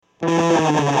Welcome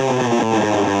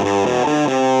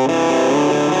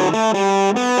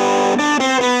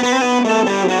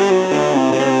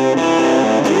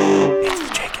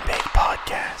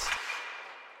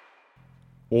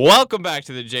back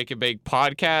to the Jake and Bake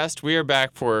podcast. We are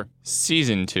back for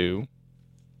season 2,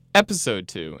 episode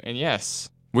 2, and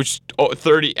yes,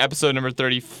 episode number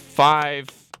 35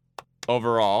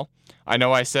 overall. I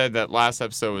know I said that last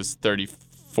episode was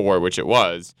 34, which it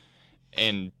was,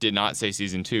 and did not say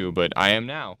season 2, but I am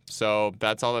now, so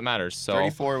that's all that matters. So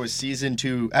 34 was season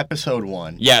 2, episode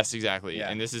 1. Yes, exactly. Yeah.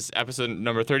 And this is episode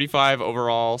number 35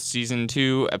 overall, season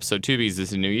 2, episode 2, because this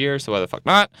is a new year, so why the fuck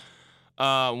not?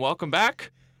 Welcome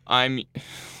back. I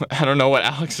don't know what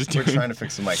Alex is doing. We're trying to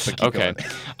fix the mic, but keep okay.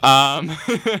 going.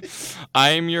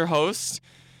 I'm your host,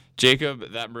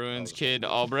 Jacob, that Bruins kid,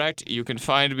 Albrecht. You can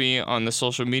find me on the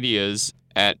social medias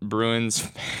at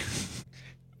Bruins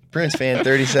fan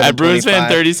 3725. At Bruins fan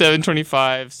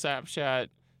 3725,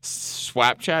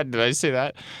 Swapchat, did I say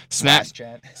that?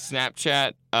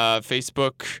 Snapchat,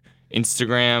 Facebook,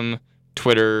 Instagram,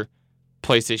 Twitter,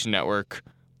 PlayStation Network.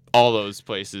 All those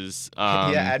places.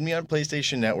 Add me on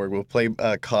PlayStation Network. We'll play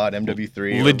COD,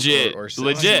 MW3. Legit, or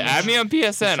legit. Add me on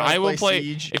PSN. I will play.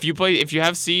 Siege. If you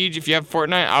have Siege, if you have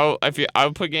Fortnite,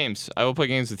 I'll play games. I will play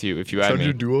games with you if you add me.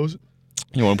 Do duos?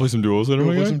 You want to play some duos later?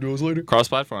 Play some duos later.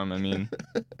 Cross-platform. I mean,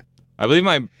 I believe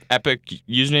my Epic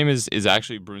username is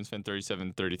actually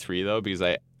BruinsFan3733 though, because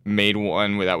I made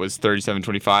one that was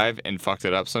 3725 and fucked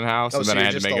it up somehow. So then I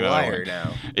had to make another one.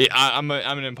 Now. I'm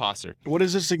an imposter. What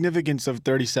is the significance of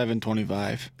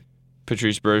 3725?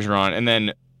 Patrice Bergeron, and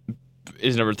then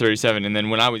is number 37. And then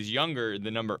when I was younger, the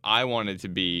number I wanted to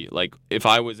be, like, if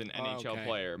I was an NHL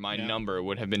player, my number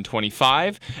would have been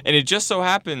 25. And it just so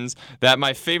happens that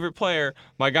my favorite player,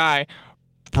 my guy,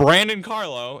 Brandon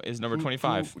Carlo, is number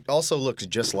 25. Who also looks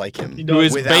just like him. Who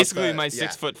is basically my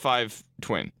 6'5"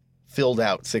 twin. Filled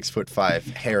out 6'5"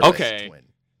 hairless twin.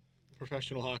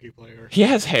 Professional hockey player. He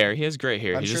has hair. He has great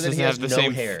hair. I'm he sure just that doesn't he have has the no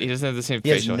same hair. He doesn't have the same He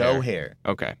has facial no hair.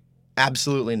 Okay.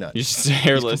 Absolutely none. You're just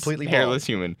hairless, He's completely bald. hairless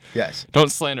human. Yes. Don't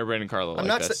slander Brandon Carlo like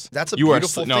this. That's a you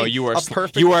beautiful are thing. No, you are.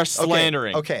 Perfect, you are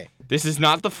slandering. Okay. This is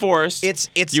not the Forest. It's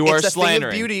you are a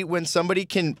slandering. thing of beauty when somebody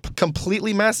can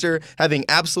completely master having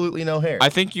absolutely no hair. I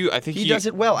think he does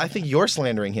it well. I think you're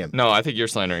slandering him. No, I think you're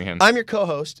slandering him. I'm your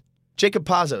co-host, Jacob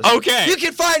Pazos. Okay. You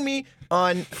can find me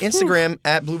on Instagram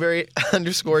at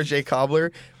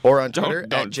blueberry_jcobbler or on Twitter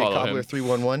don't at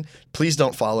jcobbler311. Please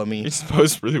don't follow me. You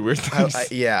post really weird things.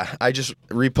 I just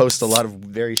repost a lot of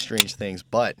very strange things,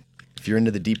 but if you're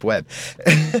into the deep web.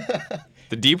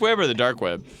 The deep web or the dark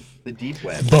web? The deep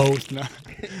web. Both. No.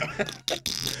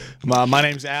 My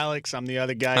name's Alex. I'm the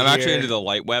other guy I'm here. actually into the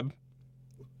light web.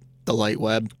 The light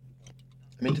web.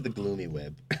 I'm into the gloomy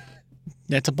web.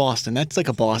 That's a Boston. That's like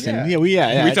a Boston. Yeah. We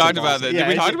it's talked a about Boston. this. Did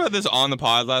we talk about this on the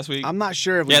pod last week? I'm not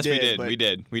sure if we yes, did. we did. But We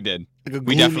did. We did. Like a We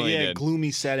gloomy, definitely did.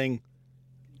 gloomy setting.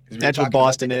 That's what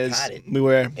Boston is.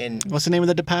 What's the name of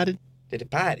the Departed? The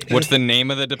Departed. What's the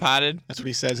name of the Departed? That's what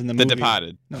he says in the movie. The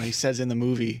Departed. No, he says in the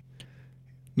movie.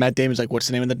 Matt Damon's like, what's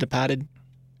the name of the Departed?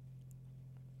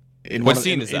 What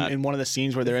scene is that? In one of the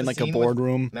scenes where they're in like a scene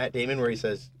boardroom. Matt Damon where he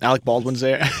says... Alec Baldwin's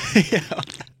there. Yeah.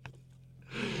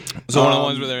 So one of the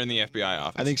ones where they're in the FBI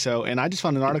office. I think so. And I just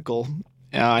found an article.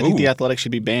 I think the Athletic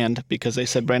should be banned because they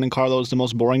said Brandon Carlo is the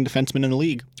most boring defenseman in the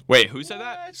league. Wait, who said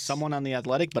that? Someone on the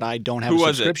Athletic, but I don't have Who a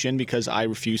was subscription because I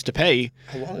refuse to pay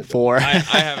ago? for. I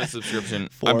have a subscription.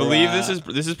 I believe this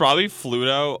is probably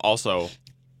Fluto. Also,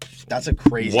 that's a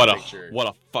crazy picture. What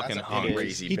a fucking That's a hunk.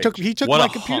 crazy He picture. took What my a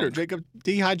computer. hunk. Jacob,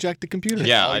 he hijacked the computer.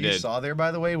 Yeah, All I you did. saw there,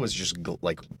 by the way, was just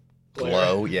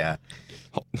glow. Yeah.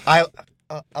 I'll do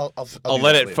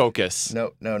let that it later. focus.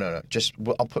 No. Just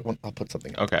I'll put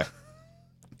something up. Okay.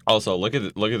 Also, look at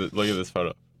this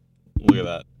photo. Look at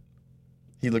that.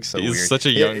 He looks so He's weird. such a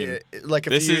young. Like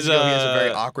a this few years is ago, he has a very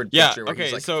awkward picture where okay.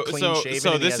 he's like so clean shaven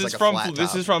so and he this has is like a from flat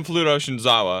this top. is from Fluto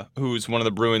Shinzawa, who's one of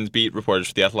the Bruins beat reporters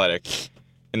for the Athletic.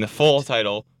 And the full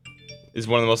title is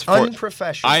one of the most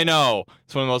unprofessional. I know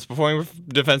it's one of the most performing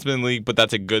defensemen in the league, but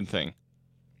that's a good thing,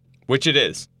 which it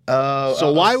is.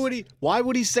 So why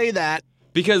would he say that?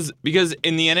 Because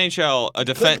in the NHL, a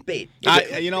defense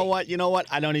You know what?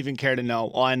 I don't even care to know.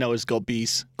 All I know is go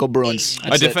Bees. Go Bruins.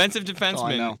 A defensive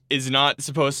defenseman is not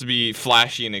supposed to be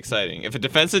flashy and exciting. If a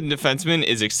defensive defenseman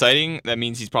is exciting, that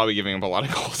means he's probably giving up a lot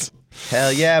of goals.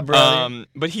 Hell yeah, brother.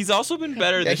 But he's also been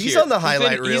better this year. He's on the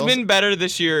highlight reels. He's been better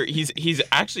this year. He's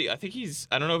actually, I think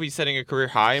I don't know if he's setting a career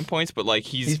high in points, but like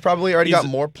he's probably already got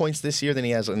more points this year than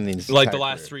he has in his like the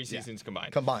last 3 seasons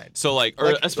combined. So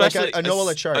especially a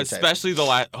Noah Lachari type. Especially the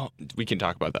last. Oh, we can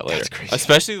talk about that later. That's crazy.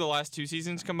 Especially the last 2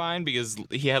 seasons combined, because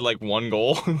he had like 1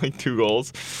 goal, like 2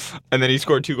 goals, and then he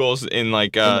scored 2 goals in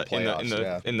like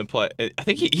in the play. I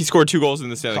think he scored 2 goals in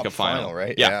the Stanley Cup final,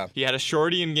 right? Yeah. He had a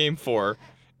shorty in Game 4,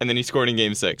 and then he scored in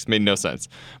Game 6. Made no sense.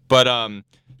 But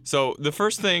so the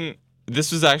first thing,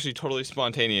 this was actually totally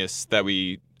spontaneous that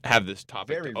we have this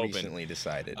topic very open. Recently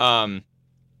decided.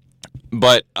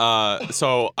 But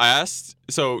so I asked.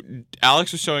 So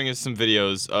Alex was showing us some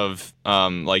videos of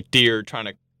like deer trying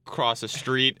to cross a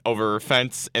street over a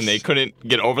fence, and they couldn't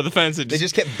get over the fence. They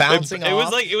just kept bouncing off.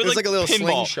 It was like a little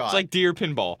pinball. slingshot. It's like deer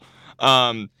pinball.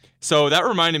 So that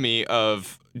reminded me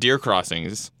of deer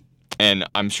crossings, and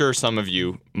I'm sure some of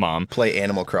you, Mom, play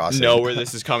Animal Crossing. know where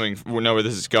this is coming. Know where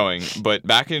this is going. But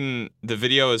back in the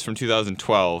video is from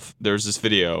 2012. There's this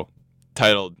video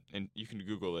titled, and you can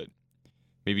Google it.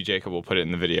 Maybe Jacob will put it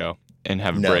in the video and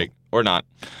have a break, or not.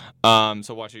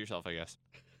 So watch it yourself, I guess.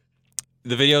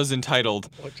 The video is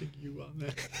entitled. Watching you on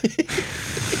that.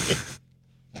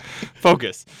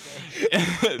 Focus.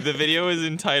 The video is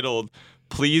entitled,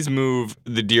 "Please move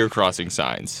the deer crossing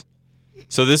signs."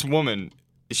 So this woman,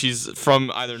 she's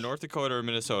from either North Dakota or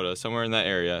Minnesota, somewhere in that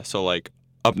area. So like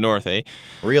up north, eh?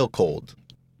 Real cold.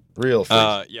 Real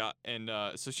fresh. Yeah, and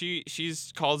so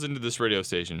she's calls into this radio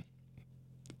station,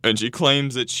 and she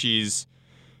claims that she's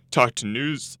talked to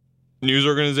news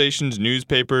organizations,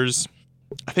 newspapers,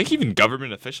 I think even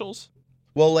government officials.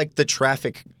 Well, like the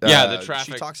traffic. The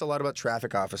traffic. She talks a lot about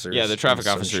traffic officers. Yeah, the traffic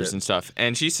officers and stuff.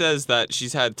 And she says that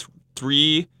she's had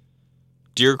 3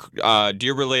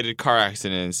 deer-related car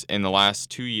accidents in the last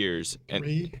 2 years.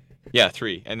 3? Yeah,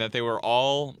 3, and that they were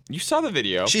all. You saw the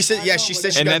video. She said, she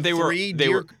got 3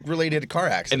 deer-related car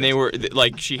accidents. And they were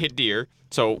like, she hit deer.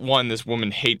 So one, this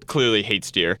woman clearly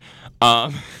hates deer,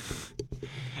 and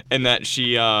that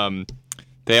she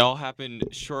they all happened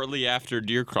shortly after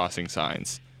deer crossing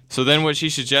signs. So then what she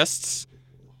suggests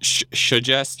to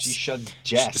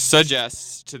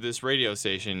this radio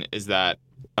station is that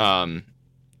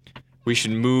we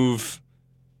should move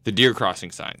the deer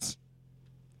crossing signs,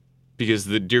 because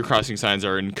the deer crossing signs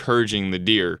are encouraging the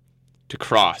deer to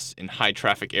cross in high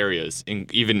traffic areas,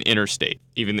 even the interstate.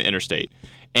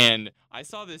 And I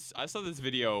saw this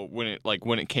video when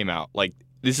it came out. Like,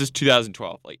 this is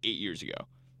 2012, like 8 years ago.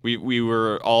 We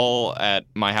were all at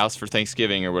my house for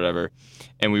Thanksgiving or whatever,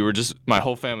 and my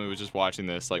whole family was just watching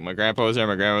this. Like, my grandpa was there,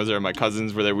 my grandma was there, my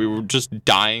cousins were there. We were just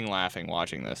dying laughing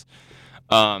watching this.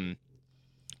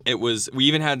 We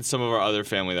even had some of our other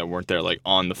family that weren't there, like,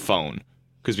 on the phone,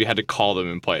 because we had to call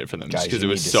them and play it for them, just because it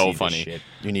was so funny.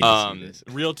 You need to see this.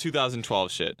 Real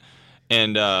 2012 shit.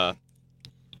 And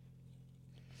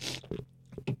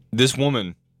this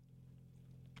woman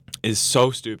is so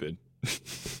stupid.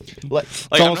 It's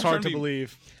almost hard to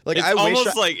believe. Like,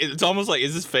 it's almost like,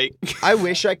 is this fake? I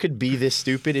wish I could be this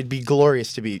stupid. It'd be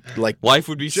glorious to be like. Life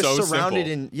would be just so surrounded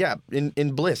simple.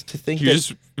 in bliss. To think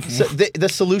the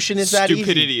solution is that easy.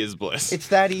 Stupidity is bliss. It's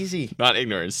that easy. Not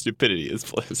ignorance. Stupidity is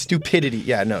bliss. Stupidity.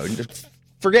 Yeah. No.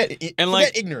 Forget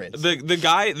ignorance.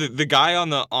 The guy on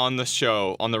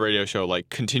the radio show, like,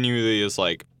 continually is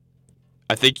like,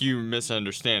 I think you're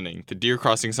misunderstanding. The deer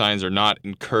crossing signs are not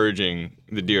encouraging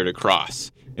the deer to cross.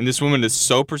 And this woman is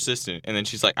so persistent. And then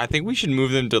she's like, I think we should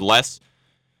move them to less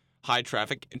high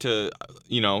traffic, to,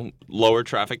 lower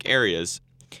traffic areas.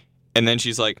 And then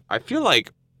she's like, I feel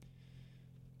like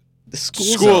the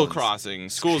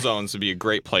school zones would be a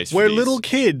great place where for these. Little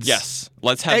kids. Yes.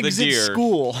 Let's have exit the deer.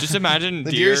 School. Just imagine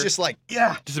the deer. deer's just like,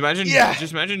 yeah. Just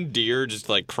imagine deer just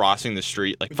like crossing the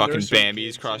street, like fucking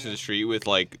Bambi's crossing the street with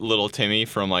like little Timmy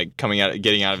from like getting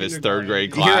out of his 3rd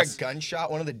grade class. You hear a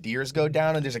gunshot, one of the deers go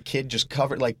down, and there's a kid just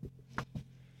covered like.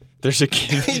 There's a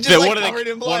kid. He's just covered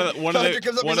in blood. One of the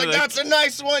comes up, he's like, "That's a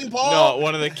nice one, Paul." No,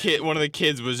 one of the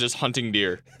kids was just hunting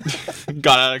deer.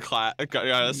 got out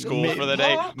of school for the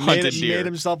day. Hunted deer. Made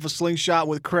himself a slingshot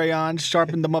with crayons.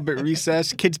 Sharpened them up at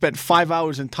recess. Kid spent 5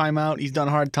 hours in timeout. He's done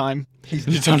hard time.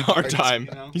 He's done hard time.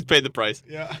 He's paid the price.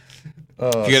 Yeah.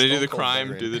 If you got to do the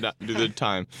crime, do the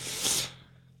time.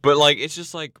 But like, it's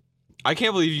just like, I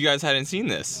can't believe you guys hadn't seen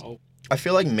this. Oh. I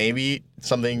feel like maybe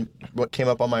what came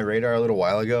up on my radar a little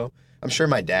while ago. I'm sure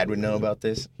my dad would know about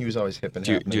this. He was always hip and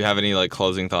happening. Do you have any like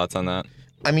closing thoughts on that?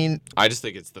 I mean, I just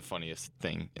think it's the funniest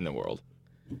thing in the world.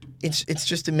 It's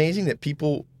just amazing that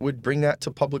people would bring that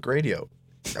to public radio.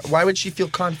 Why would she feel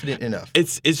confident enough?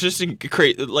 It's just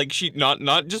great. Like, she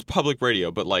not just public radio,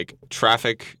 but like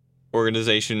traffic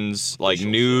organizations, like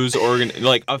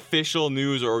official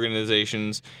news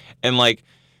organizations, and like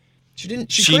She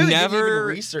clearly didn't even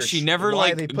research she never why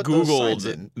like they put those signs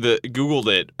in. Googled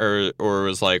it or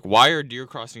was like, why are deer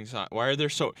crossing signs? Why are there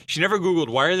so? She never Googled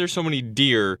why are there so many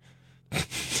deer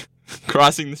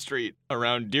crossing the street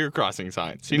around deer crossing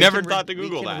signs. She never thought to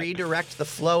Google that. We can redirect the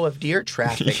flow of deer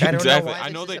traffic. I don't know why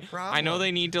this is a problem. I know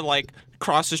they need to like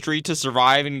cross the street to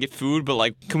survive and get food, but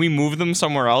like, can we move them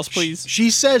somewhere else, please? She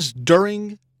says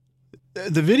during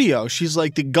the video, she's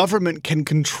like, the government can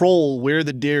control where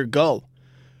the deer go.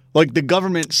 Like the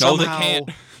government somehow, they can't.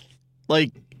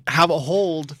 like, have a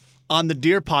hold on the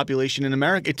deer population in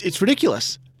America. It's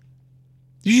ridiculous.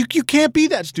 You can't be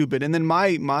that stupid. And then my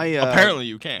apparently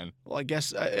you can. Well, I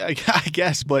guess I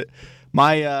guess, but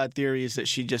my theory is that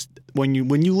she just when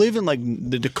you live in like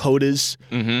the Dakotas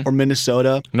or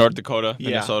Minnesota, North Dakota,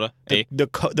 Minnesota,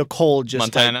 the cold just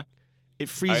Montana, like, it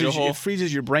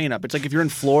freezes your brain up. It's like if you're in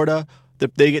Florida,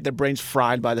 they get their brains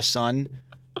fried by the sun.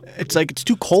 It's like it's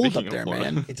too cold up there,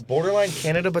 man. It's borderline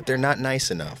Canada, but they're not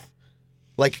nice enough.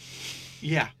 Like,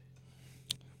 yeah,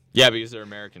 because they're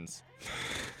Americans.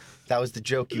 That was the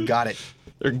joke. You got it.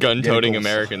 They're gun-toting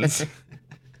Americans.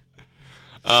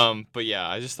 But yeah,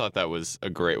 I just thought that was a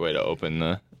great way to open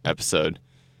the episode.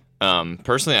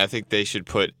 Personally, I think they should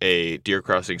put a deer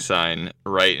crossing sign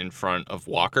right in front of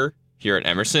Walker here at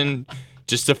Emerson,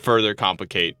 just to further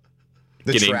complicate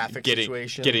the traffic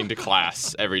situation. Getting to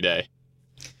class every day.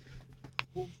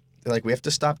 Like, we have to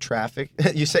stop traffic.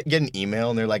 You get an email,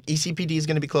 and they're like, ECPD is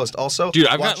going to be closed. Also, dude,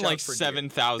 I've gotten like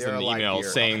 7,000 emails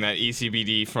saying that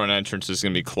ECPD front entrance is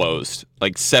going to be closed.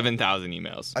 Like 7,000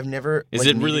 emails. I've never. Is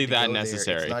it really that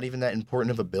necessary? It's not even that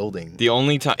important of a building. The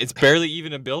only time it's barely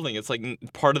even a building. It's like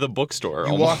part of the bookstore.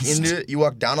 You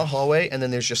walk down a hallway, and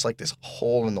then there's just like this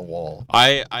hole in the wall.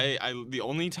 The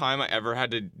only time I ever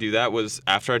had to do that was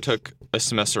after I took a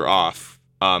semester off.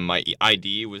 My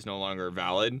ID was no longer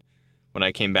valid when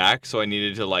I came back, so I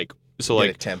needed to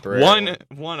get temporary.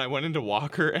 One, I went into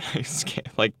Walker and I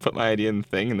like put my ID in the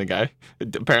thing, and the guy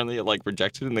apparently it like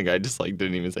rejected, and the guy just like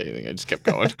didn't even say anything. I just kept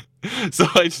going, so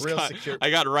I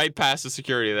got right past the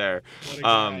security there.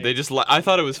 I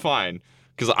thought it was fine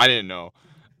because I didn't know.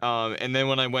 And then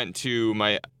when I went to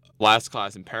my last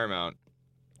class in Paramount,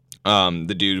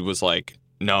 the dude was like,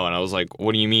 "No," and I was like,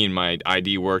 "What do you mean my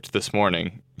ID worked this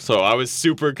morning?" So I was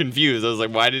super confused. I was like,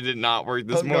 why did it not work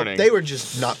this morning? No, they were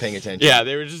just not paying attention. Yeah,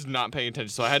 they were just not paying attention.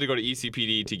 So I had to go to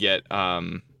ECPD to get a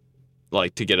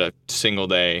single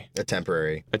day. A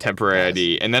temporary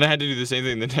ID. And then I had to do the same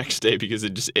thing the next day because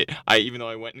even though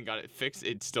I went and got it fixed,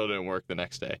 it still didn't work the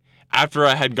next day. After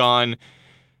I had gone,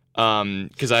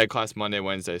 because I had class Monday,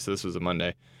 Wednesday, so this was a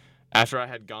Monday. After I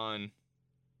had gone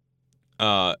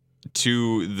to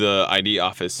the ID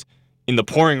office in the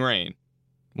pouring rain,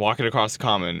 walking across the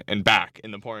common and back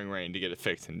in the pouring rain to get it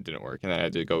fixed, and it didn't work. And then I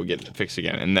had to go get it fixed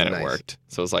again, and then it worked.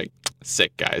 So I was like,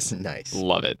 sick, guys. Nice.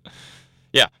 Love it.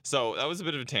 Yeah, so that was a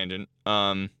bit of a tangent.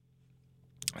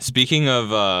 Speaking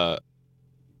of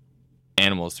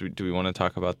animals, do we want to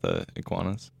talk about the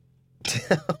iguanas?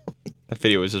 That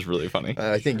video was just really funny.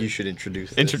 I think you should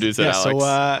introduce it, Alex. So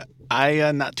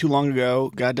I not too long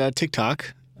ago got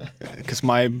TikTok. Because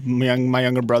my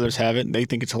younger brothers have it. They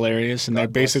think it's hilarious, and they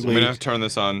basically. I'm gonna have to turn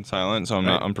this on silent, so I'm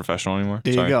not unprofessional anymore.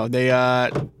 There you go.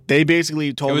 They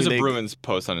basically told me it was a Bruins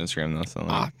post on Instagram though.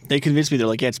 So they convinced me. They're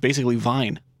like, yeah, it's basically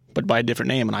Vine, but by a different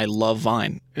name, and I love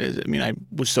Vine. I mean, I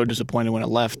was so disappointed when it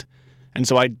left, and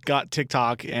so I got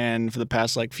TikTok, and for the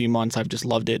past few months, I've just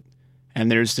loved it. And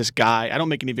there's this guy. I don't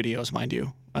make any videos, mind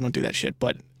you. I don't do that shit,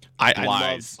 but.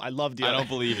 I love the other. I don't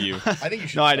believe you. I think you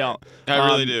should. No, I don't. I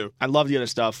really do. I love the other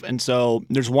stuff. And so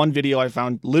there's one video I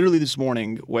found literally this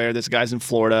morning where this guy's in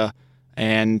Florida,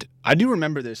 and I do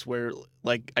remember this where,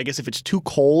 I guess if it's too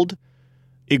cold,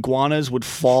 iguanas would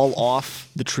fall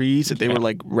off the trees that they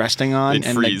were resting on,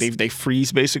 and they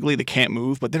freeze basically. They can't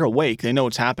move, but they're awake. They know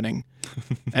what's happening.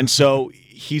 And so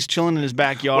he's chilling in his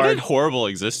backyard. What a horrible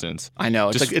existence. I know.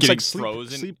 It's like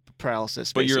frozen. Sleep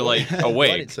paralysis. But basically. You're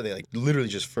awake. So they literally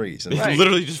just freeze. They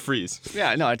literally just freeze.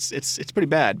 Yeah, no, it's pretty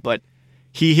bad. But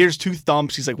he hears two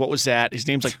thumps. He's like, "What was that?" His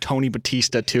name's Tony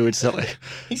Batista too. It's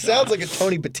he sounds like a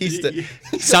Tony Batista.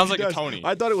 Sounds like a Tony.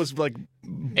 I thought it was Tony.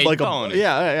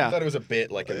 Yeah. I thought it was a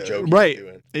bit like a joke. Right.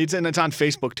 It's on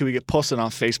Facebook too. We get posted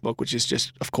on Facebook, which is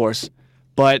just, of course.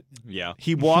 But yeah,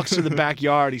 he walks to the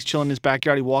backyard. He's chilling in his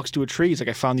backyard. He walks to a tree. He's like,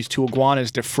 I found these two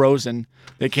iguanas. They're frozen.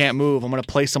 They can't move. I'm going to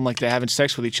place them like they're having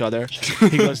sex with each other.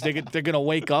 He goes, they're going to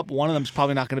wake up. One of them's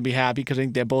probably not going to be happy because I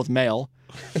think they're both male.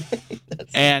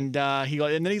 And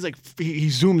and then he's like, he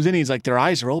zooms in. He's like, their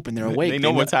eyes are open. They're awake. They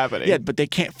know what's happening. Yeah, but they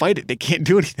can't fight it. They can't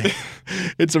do anything.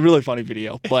 It's a really funny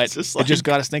video, but it just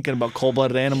got us thinking about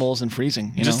cold-blooded animals and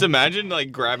freezing. Just imagine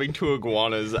like grabbing two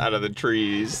iguanas out of the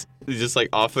trees, just like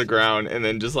off the ground, and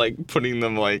then just like putting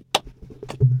them like.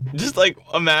 Just like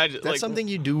imagine. That's like, something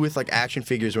you do with like action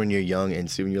figures when you're young,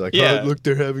 and soon you're like, Yeah. oh, look,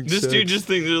 they're having This sex. dude just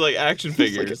thinks they're like action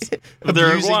figures, Like, but they're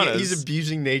abusing- iguanas. He's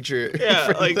abusing nature.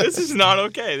 Yeah, like this is not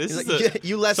okay. This He's is like,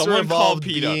 you lesser someone called evolved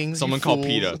PETA. beings. Someone you called fools.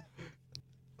 PETA.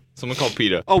 Someone called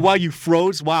PETA. Oh, wow, you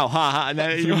froze? Wow, ha. And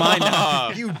then in your mind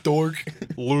now. You dork.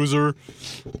 Loser.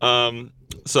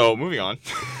 So moving on.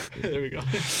 There we go.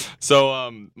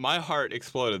 So my heart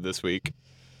exploded this week.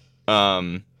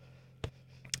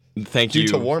 Thank you.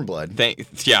 Due to warm blood.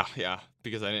 Yeah,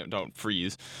 because I don't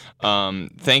freeze.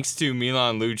 Thanks to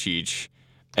Milan Lucic,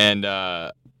 and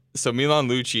so Milan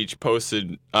Lucic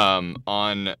posted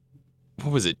on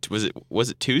what was it? Was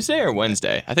it Tuesday or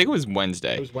Wednesday? I think it was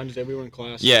Wednesday. It was Wednesday. We were in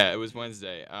class. Yeah, it was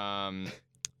Wednesday.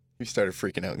 You started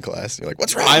freaking out in class. You're like,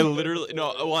 what's wrong? I literally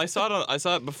no. Well, I saw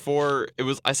it before.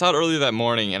 I saw it earlier that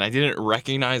morning, and I didn't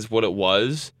recognize what it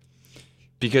was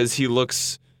because he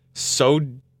looks so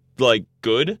like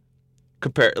good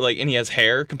and he has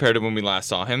hair compared to when we last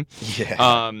saw him.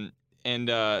 Yeah.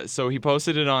 So he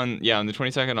posted it on the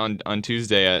 22nd on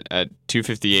Tuesday at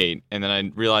 2:58, and then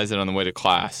I realized it on the way to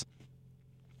class.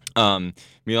 Milan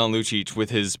Lucic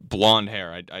with his blonde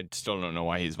hair. I still don't know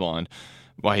why he's blonde.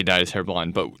 Why he dyed his hair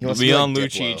blonde, but Milan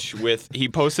Lucic he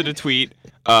posted a tweet,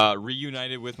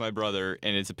 reunited with my brother,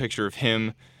 and it's a picture of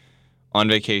him on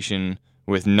vacation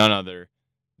with none other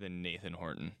than Nathan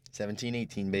Horton.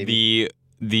 17-18, baby.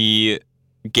 The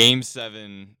Game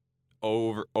 7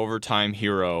 overtime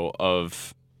hero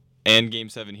and Game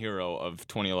 7 hero of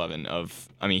 2011.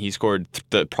 He scored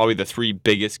probably the three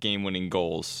biggest game-winning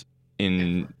goals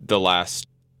in the last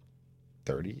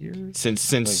 30 years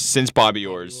since Bobby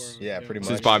Orr's. Yeah, pretty much.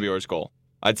 Since Bobby Orr's goal.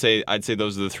 I'd say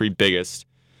those are the three biggest.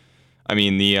 I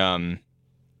mean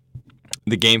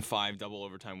the Game 5 double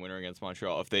overtime winner against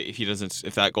Montreal. If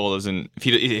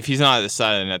he's not at the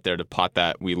side of the net there to pot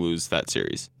that, we lose that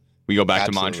series. We go back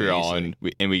Absolutely to Montreal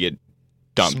easily. and we get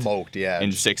dumped. Smoked, yeah.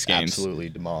 in 6 games. Absolutely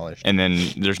demolished. And then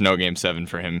there's no Game 7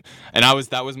 for him. And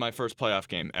that was my first playoff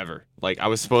game ever. Like I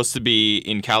was supposed to be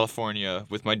in California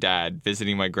with my dad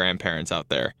visiting my grandparents out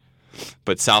there.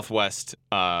 But Southwest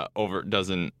they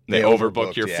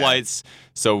overbook your flights.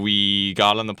 So we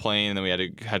got on the plane and then we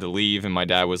had to leave, and my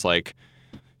dad was like,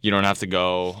 you don't have to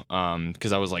go,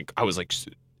 because I was like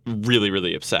really,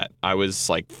 really upset. I was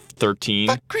like 13.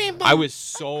 Fuck grandpa. I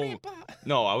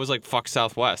was like, fuck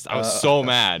Southwest. I was so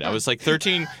mad. I was like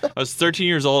 13. I was 13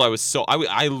 years old.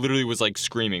 I literally was like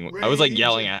screaming. I was like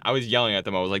yelling at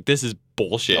them. I was like, this is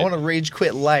bullshit. I want to rage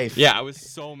quit life. Yeah, I was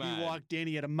so mad. He walked in,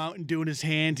 he had a Mountain Dew in his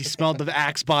hand, he smelled the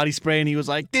Axe body spray, and he was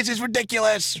like, this is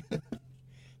ridiculous.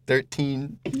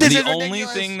 13.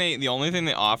 The only thing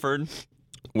they offered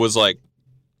was like,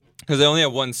 because they only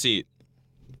have one seat.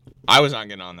 I was not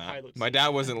getting on that. My dad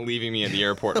wasn't leaving me at the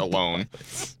airport alone.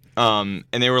 And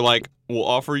they were like, we'll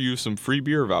offer you some free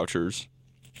beer vouchers.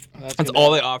 That's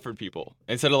all they offered people.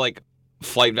 Instead of like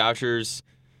flight vouchers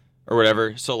or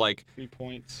whatever. So like 3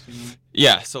 points.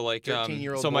 Yeah, so like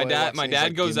 13-year-old so my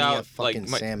dad goes out like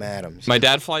Sam Adams. My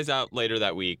dad flies out later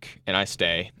that week and I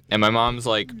stay. And my mom's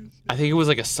like, I think it was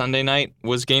like a Sunday night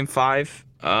was Game 5.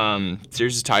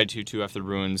 Series is tied 2-2 after the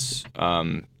Bruins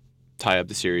tie up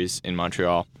the series in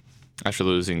Montreal after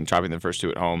dropping the first 2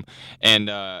 at home. And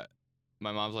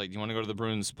my mom's like, do you want to go to the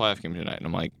Bruins playoff game tonight? And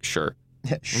I'm like, sure.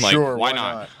 I'm like, Sure, why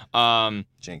not?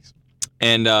 Jinx.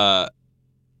 And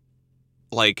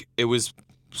like it was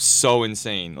so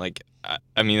insane. Like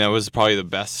I mean, that was probably the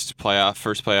best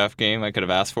first playoff game I could have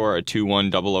asked for. A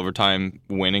 2-1 double overtime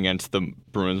win against the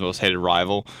Bruins' most hated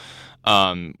rival,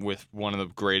 with one of the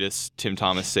greatest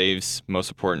most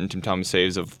important Tim Thomas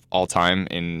saves of all time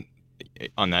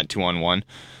on that 2-on-1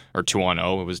 or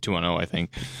 2-on-0. It was 2-on-0, I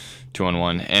think.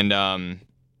 2-on-1. And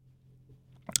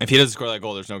if he doesn't score that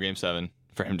goal, there's no Game 7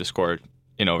 for him to score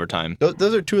in overtime.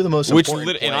 Those are two of the most important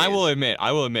plays. And I will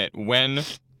admit, when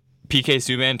PK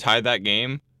Subban tied that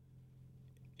Game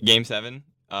 7,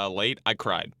 late, I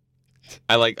cried.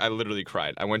 I literally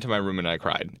cried. I went to my room and I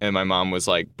cried. And my mom was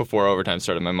like, before overtime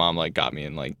started, my mom like got me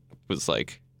and like was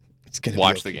like,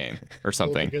 watch the game or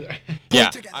something.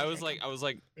 Yeah, I was like,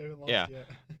 yeah.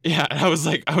 Yeah, and I was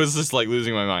just like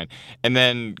losing my mind. And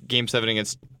then Game 7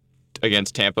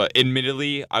 against Tampa,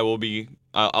 admittedly,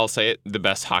 I'll say it, the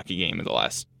best hockey game of the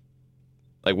last,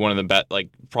 like one of the best, like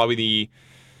probably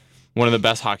one of the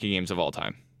best hockey games of all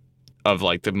time, of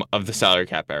the salary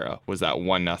cap era, was that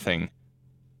 1-0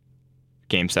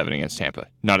 Game 7 against Tampa.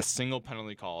 Not a single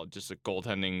penalty call, just a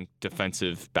goaltending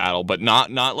defensive battle, but not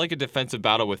like a defensive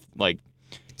battle with like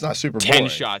It's not super 10 boring.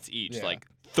 shots each, Yeah. like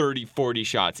 30, 40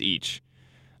 shots each.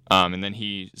 And then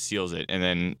he seals it, and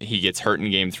then he gets hurt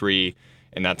in Game 3,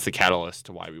 and that's the catalyst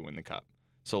to why we win the cup.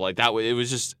 So like that, it was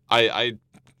just I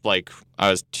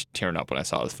was tearing up when I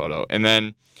saw this photo, and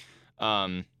then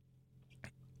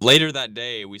later that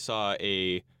day we saw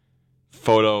a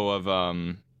photo of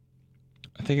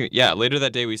later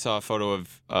that day we saw a photo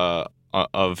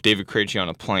of David Krejci on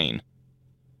a plane.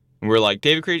 And we're like,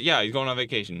 David Krejci, yeah, he's going on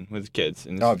vacation with his kids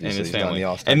and Obviously, his he's done family. the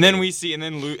All-Star And then game. we see, and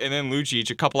then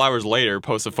Lucic a couple hours later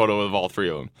posts a photo of all three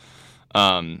of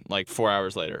them. Like 4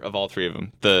 hours later, of all three of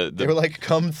them. They were like,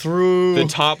 come through. The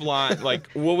top line, like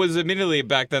what was admittedly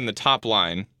back then the top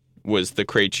line was the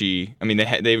Krejci. I mean,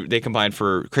 they combined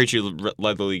for Krejci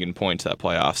led the league in points that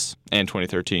playoffs and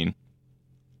 2013,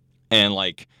 and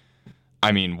like,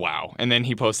 I mean, wow. And then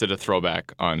he posted a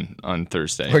throwback on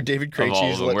Thursday. Where David of all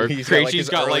Krejci's of them, where he's Krejci's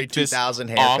got like this this 2000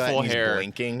 haircut awful and he's hair,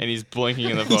 blinking. and he's blinking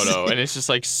in the photo, and it's just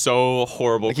like so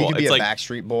horrible. Like he could be it's a like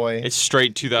Backstreet Boy. it's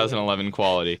straight 2011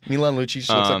 quality. Milan Lucic looks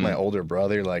like my older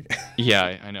brother. Like,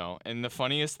 Yeah, I know. And the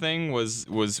funniest thing was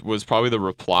probably the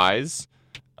replies.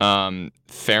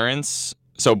 Ference.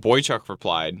 So Boychuk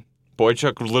replied.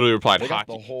 Boychuk literally replied They got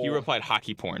hockey. the whole- He replied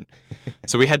hockey porn.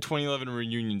 So we had 2011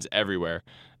 reunions everywhere,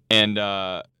 and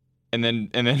then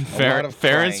lot of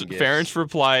crying gifts. Ference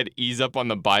replied, "Ease up on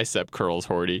the bicep curls,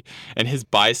 Horty." And his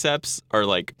biceps are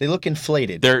like they look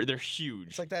inflated. they're huge.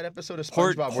 It's like that episode of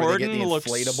Hort- SpongeBob where they get the Horton looks-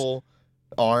 inflatable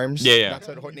arms. Yeah, yeah.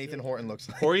 That's what Nathan Horton looks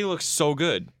like. Horty looks so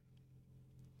good.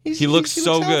 He's- He looks he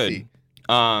so healthy.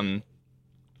 good.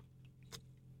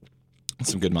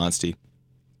 Some good Monsty.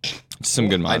 Some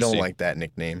good Monsty. I don't like that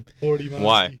nickname.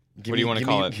 Why? What do you want to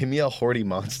call it? Give me a Horty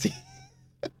Monsty.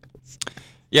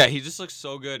 Yeah, he just looks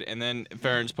so good. And then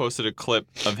Ference posted a clip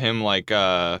of him like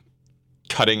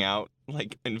cutting out,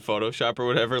 like in Photoshop or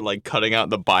whatever, like cutting out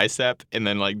the bicep and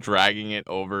then like dragging it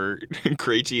over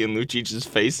Krejci and Lucic's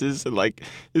faces, and like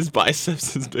his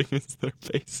biceps as big as their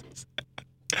faces.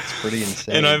 It's pretty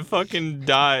insane. And I fucking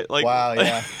died. Like, wow,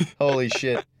 yeah. Holy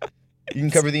shit. You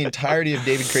can cover the entirety of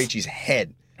David Krejci's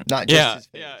head, not just his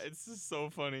face. Yeah, it's just so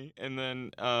funny. And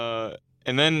then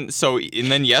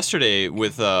yesterday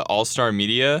with All Star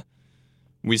Media,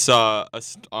 we saw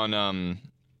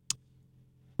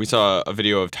we saw a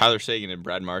video of Tyler Sagan and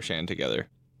Brad Marchand together.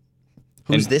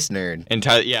 Who's this nerd? And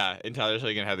Tyler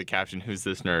Sagan had the caption, "Who's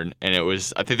this nerd?" And it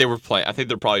was, I think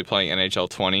they're probably playing NHL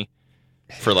 20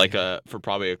 for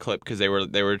probably a clip, because they were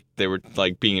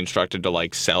like being instructed to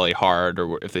like sally hard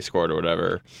or if they scored or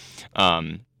whatever.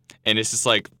 And it's just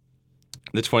like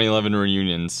the 2011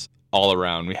 reunions all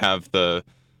around. We have an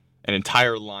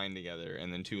entire line together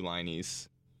and then two linies,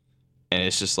 and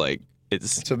it's just like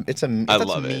it's That's I a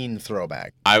love it. mean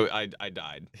throwback. I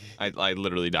died. I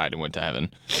literally died and went to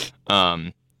heaven.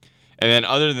 And then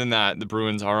other than that, the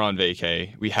Bruins are on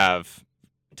vacay. We have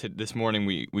this morning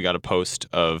we got a post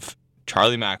of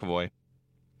Charlie McAvoy,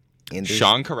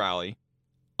 Sean Corrali,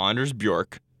 Anders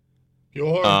Bjork,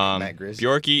 Matt Grizz.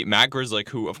 Bjorky, Matt Grizzlick,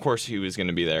 who of course he was going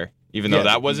to be there, even though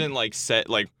that wasn't like set.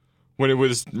 Like when it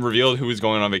was revealed who was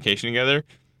going on vacation together,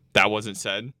 that wasn't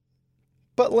said.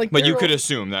 But you could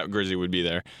assume that Grizzy would be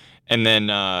there. And then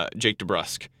Jake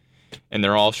DeBrusk. And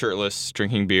they're all shirtless,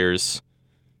 drinking beers.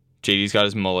 JD's got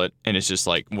his mullet, and it's just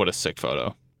like, what a sick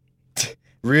photo.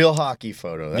 Real hockey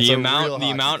photo. That's the a amount real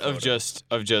hockey of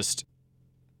photo. just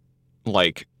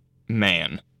like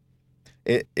man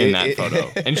in in that photo.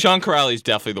 And Sean Corrali's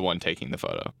definitely the one taking the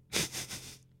photo.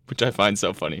 Which I find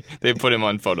so funny. They put him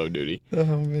on photo duty. Oh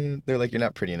man, they're like, you're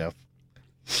not pretty enough.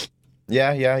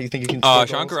 Yeah. You think you can?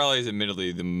 Sean Corrali is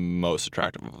admittedly the most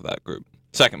attractive of that group.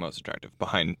 Second most attractive,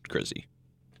 behind Grizzy.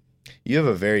 You have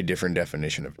a very different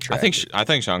definition of attractive. I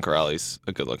think Sean Corrali's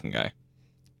a good-looking guy.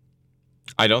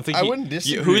 I don't think I wouldn't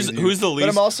disagree. Who's with you, the least? But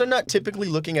I'm also not typically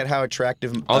looking at how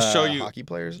attractive I'll show you hockey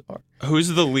players are. Who's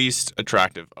the least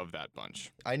attractive of that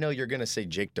bunch? I know you're gonna say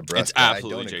Jake DeBrusk. It's but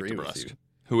absolutely I don't Jake agree with DeBrusk. you.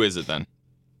 Who is it then?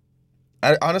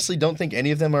 I honestly don't think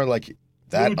any of them are like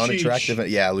that Lucic. unattractive.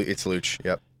 Yeah, it's Luch.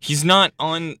 Yep. He's not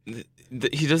on.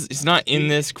 He's not in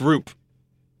this group.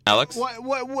 Alex,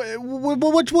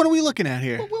 Which one are we looking at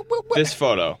here? this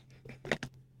photo,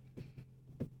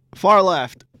 Far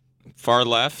left. far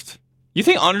left. You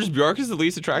think Anders Bjork is the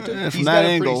least attractive? From He's that got a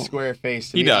angle. pretty square face.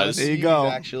 To He be does. honest. There you He's go.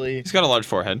 Actually, He's got a large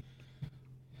forehead.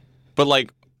 But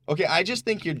like, okay. I just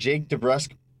think your Jake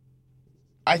DeBrusk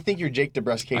I think your Jake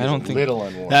DeBrusque I is don't a think- little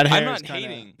unworn. That hair I'm not is kinda,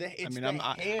 hating. I mean,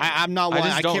 hair. I'm not I one.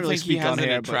 just I don't can't really think he speak has on an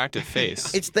hair, but attractive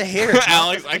face. It's the hair. It's not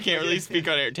Alex, the I can't face. really speak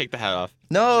on hair. Take the hat off.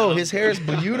 No, his hair is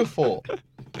beautiful.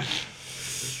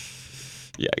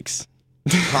 Yikes.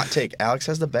 Hot take. Alex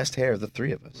has the best hair of the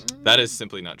three of us. That is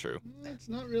simply not true. it's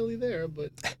not really there.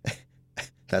 But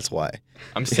That's why.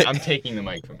 I'm taking the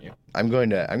mic from you. I'm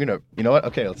gonna. You know what?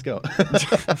 Okay, let's go.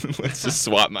 Let's just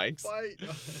swap mics.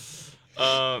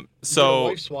 So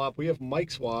wife swap. We have mic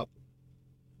swap.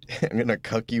 I'm gonna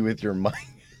cuck you with your mic.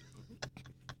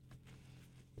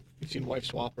 You've seen wife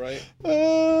swap, right?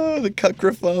 Oh, the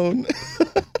cucrophone.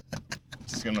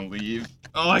 Just gonna leave.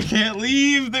 Oh, I can't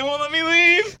leave. They won't let me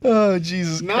leave. Oh,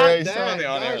 Jesus Christ. on the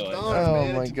on-air line.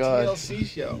 Oh, my God. TLC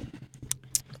show.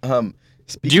 Do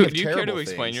Speaking you of care to terrible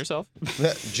explain things, yourself?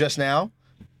 Just now?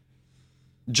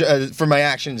 For my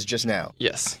actions just now?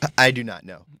 Yes. I do not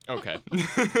know. Okay.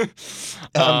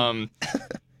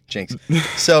 Jinx.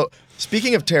 So,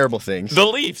 speaking of terrible things. The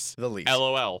Leafs. The Leafs.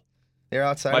 LOL. They're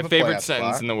outside My of a favorite playoff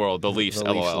sentence spot. in the world. The Leafs. The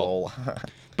Leafs, LOL. lol.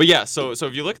 But yeah, so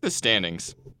if you look at the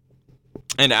standings,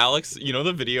 and Alex, you know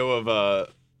the video of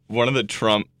one of the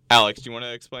Trump. Alex, do you want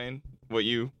to explain what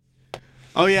you?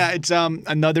 Oh yeah, it's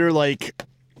another like.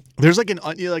 There's like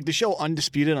the show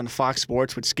Undisputed on Fox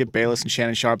Sports with Skip Bayless and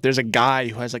Shannon Sharp. There's a guy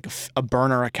who has like a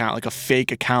burner account, like a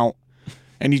fake account,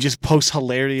 and he just posts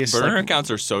hilarious. Burner like,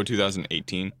 accounts are so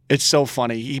 2018. It's so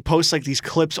funny. He posts like these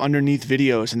clips underneath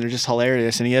videos, and they're just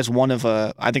hilarious. And he has one of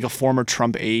I think a former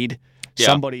Trump aide,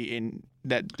 somebody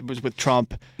that was with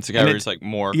Trump. It's a guy where it's like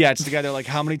more. Yeah, it's the guy. They're like,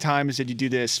 how many times did you do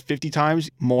this? 50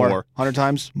 times? More. 100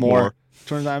 times? More.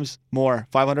 200 times? More.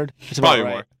 500? It's about Probably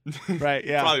right. more. Right.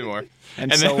 Yeah. Probably more.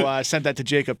 And so I sent that to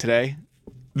Jacob today.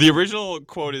 The original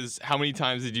quote is, "How many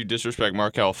times did you disrespect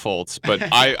Markelle Fultz?" But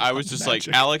I was just like,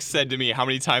 Alex said to me, "How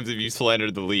many times have you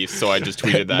slandered the Leafs?" So I just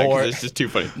tweeted that More. because it's just too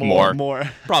funny. More.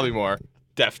 Probably more.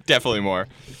 Definitely more.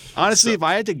 Honestly, if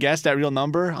I had to guess that real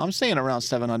number, I'm saying around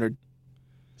 700.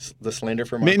 The slander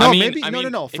for No, my... maybe I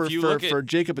mean, no. if you look For at-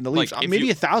 Jacob and the Leafs, like, if maybe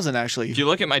you- 1,000 actually. If you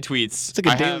look at my tweets, It's like a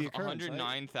I daily have occurrence, right?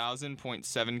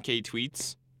 109,000.7K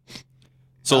tweets.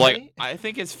 So, How like, many? I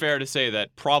think it's fair to say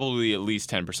that probably at least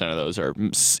 10% of those are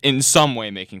in some way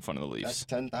making fun of the That's Leafs.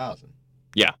 10,000.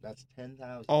 Yeah. That's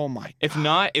 10,000. Oh my. If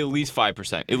not, at least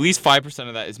 5%. At least 5%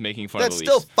 of that is making fun That's of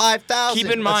the Leafs. still 5,000.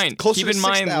 Keep in That's mind, closer to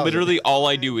 6,000. literally all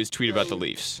I do is tweet about the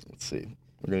Leafs. Let's see.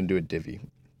 We're going to do a divvy.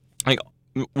 Like,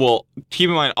 well, keep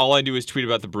in mind, all I do is tweet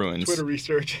about the Bruins. Twitter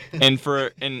research.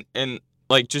 And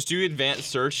like, just do advanced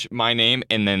search my name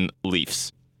and then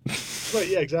Leafs. Right,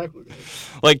 yeah, exactly.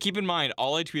 Like, keep in mind,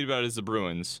 all I tweet about is the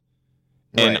Bruins.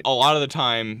 And Right. a lot of the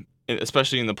time,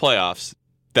 especially in the playoffs,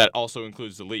 that also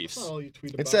includes the Leafs. You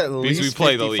tweet It's at Because we least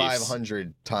play the Leafs.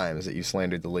 5,500 times that you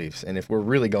slandered the Leafs. And if we're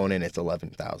really going in, it's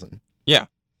 11,000. Yeah.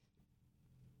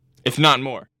 If not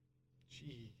more.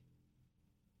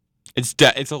 It's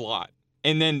a lot.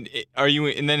 And then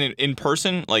in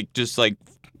person, like, just like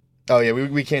Oh, yeah,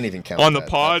 we can't even count on the that.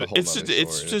 pod, That's a whole it's nother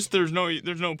just story.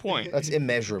 there's no point. That's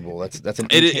immeasurable. That's an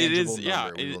It intangible is, yeah.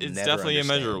 number we will It's never definitely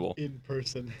understand. immeasurable. in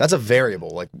person. That's a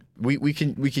variable. Like we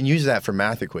can use that for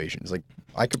math equations. Like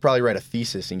I could probably write a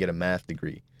thesis and get a math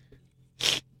degree.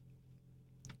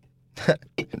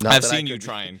 I've seen you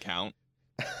try and count.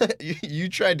 you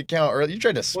tried to count earlier. You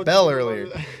tried to spell earlier.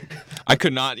 I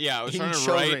could not. Yeah, I was trying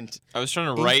to write. I was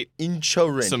trying to write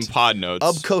incoherent. some pod notes.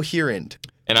 Ubcoherent.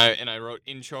 And I wrote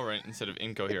incoherent instead of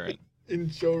incoherent.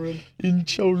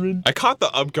 Incoherent. I caught the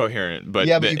ubcoherent, but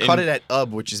Yeah, but you caught it at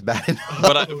which is bad enough.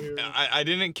 But I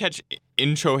didn't catch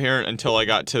incoherent until I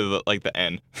got to the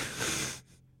end.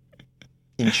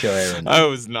 Incoherent. I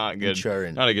was not good.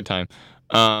 Incoherent. Not a good time.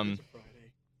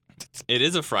 It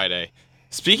is a Friday.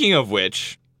 Speaking of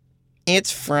which,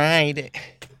 It's Friday.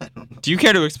 do you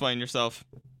care to explain yourself?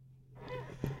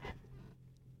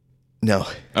 No.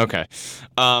 Okay.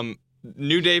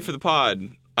 New day for the pod.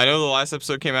 I know the last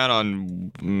episode came out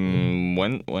on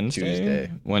Wednesday.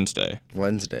 Tuesday.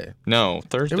 Wednesday. No,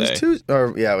 Thursday. It was Tuesday.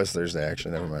 Or yeah, it was Thursday.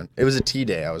 Actually, never mind. It was a T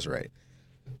day. I was right.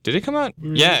 Did it come out?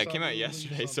 Yeah, it came out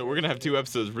yesterday. So we're gonna have two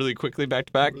episodes really quickly back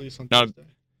to back. Not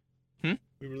a-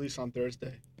 We release on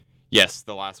Thursday. Yes,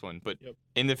 the last one. But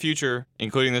in the future,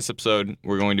 including this episode,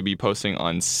 we're going to be posting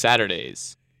on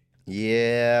Saturdays.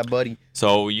 Yeah, buddy.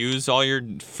 So use all your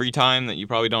free time that you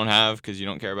probably don't have because you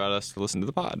don't care about us to listen to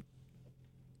the pod.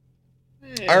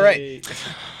 All right.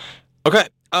 Okay.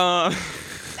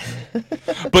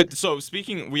 But so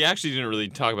we actually didn't really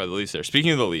talk about the Leafs there.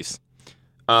 Speaking of the Leafs,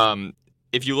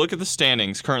 if you look at the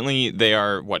standings, currently they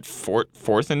are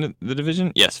fourth in the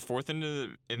division? Yes, fourth in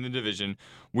the division.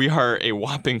 We are a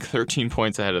whopping 13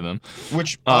 points ahead of them.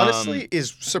 Which honestly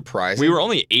is surprising. We were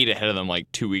only 8 ahead of them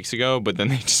like 2 weeks ago, but then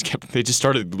they just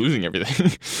started losing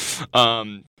everything.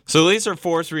 So the Leafs are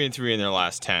 4-3-3 in their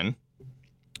last 10.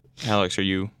 Alex, are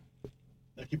you?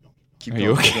 Keep Are going,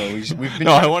 you keep okay? going. We've been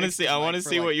No, I trying want to fix see. this I mic want to for,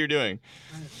 see what you're doing.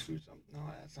 No,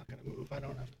 that's not gonna move. I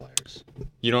don't have pliers.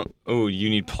 You don't. Oh, you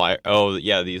need pliers. Oh,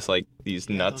 yeah. These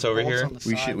nuts over here.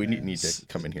 We need to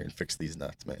come in here and fix these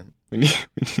nuts, man. We need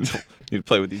to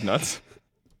play with these nuts.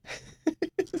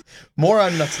 More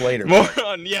on nuts later. More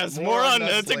on. That's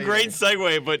nuts a great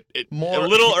segue, but a More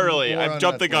little early. on I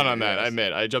jumped the nuts gun later, on that. yes. I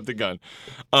admit, I jumped the gun.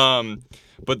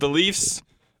 But the Leafs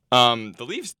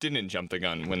didn't jump the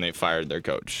gun when they fired their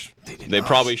coach. They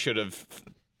probably should have.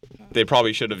 They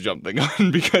probably should have jumped the gun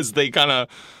because they kind of.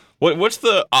 What's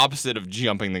the opposite of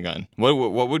jumping the gun?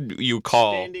 What would you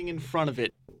call Standing in front of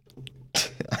it.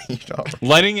 You know,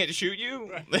 letting it shoot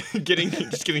you?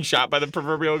 getting shot by the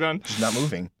proverbial gun? it's not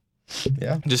moving.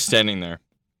 Yeah. Just standing there,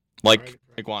 like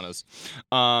iguanas,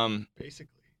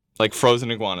 Basically. like frozen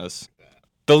iguanas.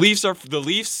 The Leafs are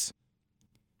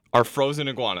frozen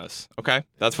iguanas. Okay,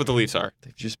 that's what the Leafs are.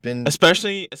 They've just been.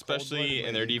 Especially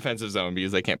in their defensive zone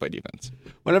because they can't play defense.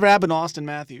 Whatever happened to Austin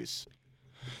Matthews?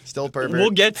 Still perfect.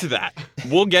 We'll get to that.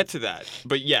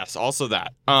 But yes, also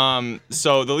that.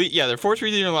 So they're 4-3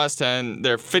 in their last 10.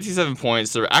 They're 57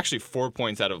 points. They're actually 4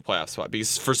 points out of a playoff spot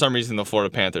because for some reason the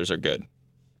Florida Panthers are good.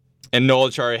 And Noel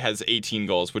Acciari has 18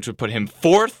 goals, which would put him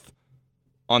 4th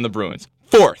on the Bruins.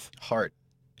 4th. Heart.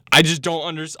 I just don't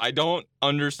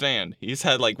understand. He's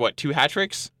had 2 hat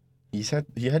tricks? He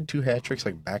had 2 hat tricks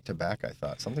back to back. I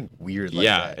thought something weird like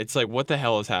Yeah, that. it's what the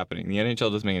hell is happening? The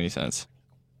NHL doesn't make any sense.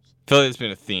 I feel like it's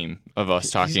been a theme of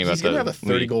us talking about He's gonna have a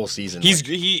league. 30-goal season.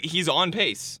 He's on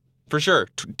pace for sure.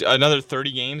 Another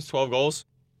 30 games, 12 goals,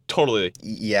 totally.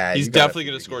 Yeah, He's definitely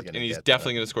gonna score, and he's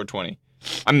definitely gonna score 20.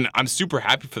 I'm super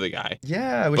happy for the guy.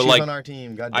 Yeah, I wish But, he was on our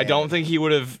team. God damn I don't it.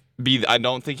 think I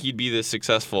don't think he'd be this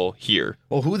successful here.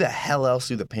 Well, who the hell else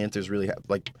do the Panthers really have?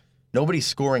 Nobody's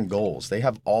scoring goals. They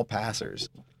have all passers.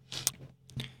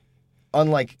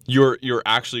 Unlike You're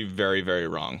actually very, very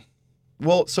wrong.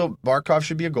 Well, so Barkov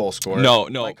should be a goal scorer. No.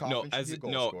 Mike Hoffman should be a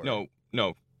goal scorer.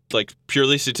 No.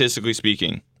 Purely statistically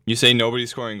speaking, you say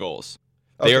nobody's scoring goals.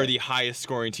 They are the highest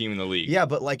scoring team in the league. Yeah,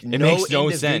 but no makes no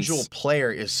individual sense.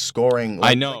 player is scoring.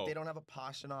 I know. They don't have a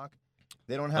Pasternak.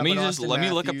 They don't have. Let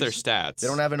me look up their Matthews. stats. They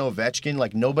don't have an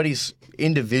Ovechkin. Nobody's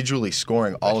individually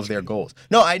scoring all of their goals.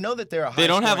 No, I know that they're a high. They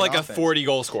don't have scoring a offense. 40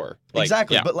 goal scorer.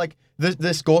 Exactly, yeah. but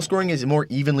this goal scoring is more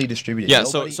evenly distributed. Yeah,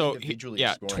 Nobody so individually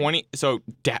is scoring. 20. So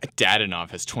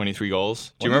Dadonov has 23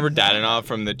 goals. Do you remember Dadonov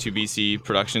from the 2BC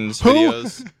Productions Who?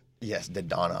 videos? Yes,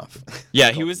 Dadonov.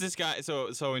 Yeah, he was this guy. So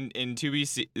in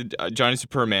 2BC, Johnny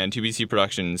Superman, 2BC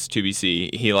Productions,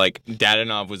 2BC. He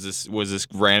Dadonov was this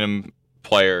random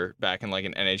player back in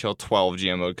an NHL 12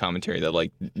 GM mode commentary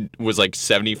that was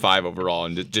 75 overall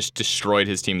and just destroyed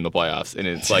his team in the playoffs, and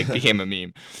it's became a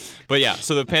meme. But yeah,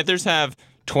 so the Panthers have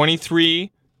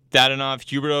 23, Dadonov,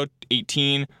 Huberdeau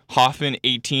 18, Hoffman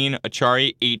 18,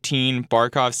 Acciari 18,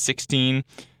 Barkov 16,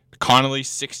 Connolly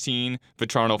 16,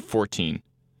 Vetrano 14.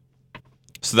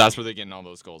 So that's where they're getting all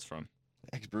those goals from.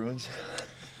 Ex-Bruins.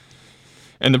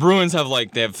 And the Bruins have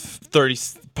they have 30,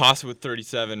 Pasta with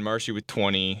 37, Marshy with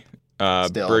 20,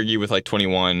 Bergie with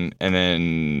 21, and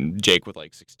then Jake with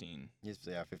 16. Yes,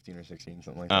 yeah, 15 or 16,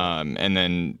 something like that. And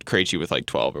then Krejci with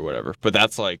 12 or whatever. But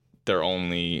that's their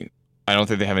only. I don't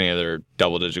think they have any other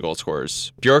double-digit goal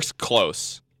scorers. Bjork's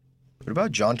close. What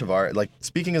about John Tavares?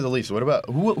 Speaking of the Leafs, what about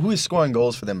who is scoring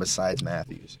goals for them besides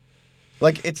Matthews?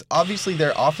 It's obviously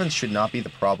their offense should not be the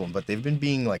problem, but they've been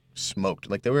being smoked.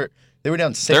 They were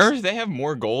down 6. They have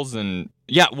more goals than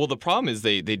well the problem is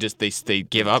they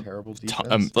give up Terrible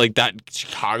defense. that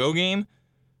Chicago game.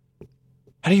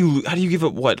 How do you give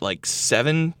up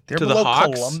 7 They're to the below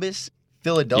Hawks? Columbus,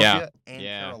 Philadelphia, and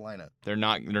Carolina. They're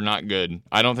not good.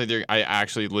 I don't think I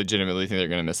actually legitimately think they're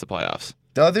going to miss the playoffs.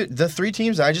 The 3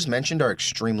 teams I just mentioned are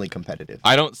extremely competitive.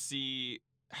 I don't see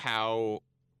how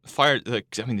the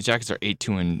Jackets are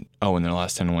 8-2-0 in their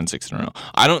last 10 and won 6 in a row.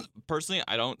 I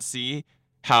don't see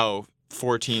how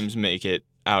 4 teams make it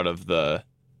out of the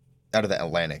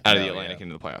Atlantic.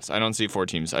 Into the playoffs. I don't see 4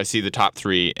 teams. I see the top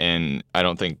 3, and I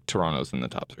don't think Toronto's in the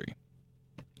top 3.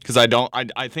 Because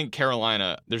I think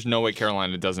Carolina. There's no way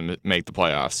Carolina doesn't make the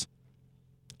playoffs,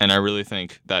 and I really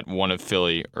think that one of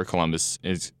Philly or Columbus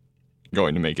is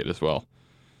going to make it as well.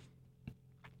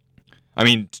 I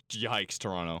mean, yikes,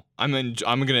 Toronto. I'm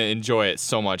gonna enjoy it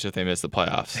so much if they miss the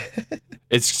playoffs.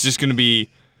 It's just gonna be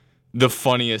the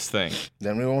funniest thing.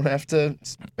 Then we won't have to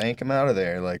bank him out of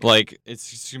there. Like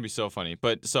it's gonna be so funny.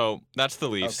 But so that's the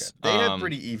Leafs. Okay. They had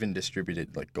pretty even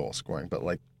distributed like goal scoring, but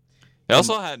like they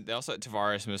also had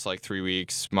Tavares missed like 3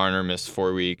 weeks. Marner missed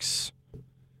 4 weeks.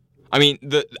 I mean,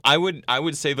 I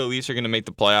would say the Leafs are gonna make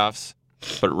the playoffs,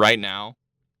 but right now,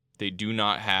 they do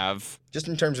not have. Just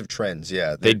in terms of trends,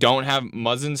 yeah. They don't have.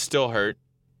 Muzzin's still hurt.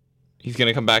 He's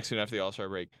gonna come back soon after the All-Star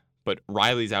break. But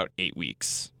Riley's out 8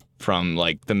 weeks from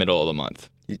like the middle of the month.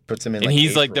 He puts him in, and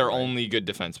he's April, like their right? only good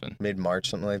defenseman. Mid-March,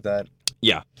 something like that.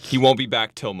 Yeah, he won't be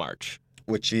back till March.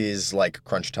 Which is like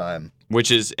crunch time.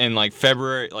 Which is in like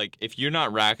February. Like if you're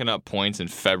not racking up points in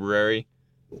February,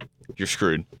 you're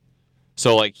screwed.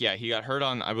 So like yeah, he got hurt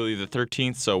on I believe the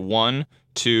 13th. So 1,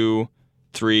 2,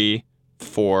 3,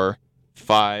 4,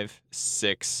 5,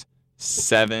 6,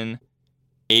 7,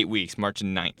 8 weeks. March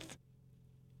 9th.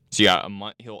 So yeah, a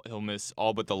month. He'll miss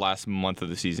all but the last month of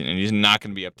the season, and he's not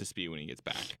going to be up to speed when he gets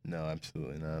back. No,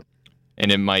 absolutely not. And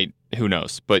it might. Who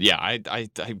knows? But yeah,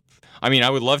 I mean, I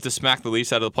would love to smack the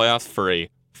Leafs out of the playoffs for a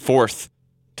 4th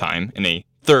time and a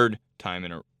 3rd time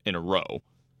in a row.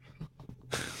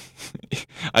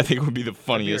 I think it would be the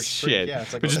funniest shit. Yeah,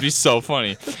 it would just be so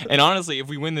funny. And honestly, if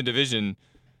we win the division,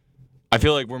 I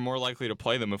feel like we're more likely to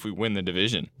play them if we win the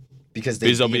division. Because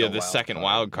they'll be the second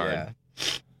wild card. Yeah.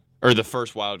 Or the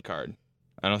first wild card.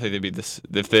 I don't think they'd be this.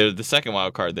 If they're the second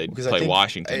wild card, they'd play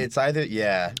Washington. It's either,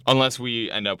 yeah. Unless we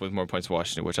end up with more points than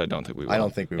Washington, which I don't think we will. I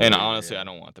don't think we will. And honestly, I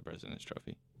don't want the President's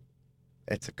Trophy.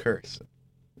 It's a curse.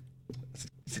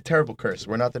 It's a terrible curse.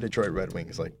 We're not the Detroit Red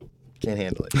Wings. Like, can't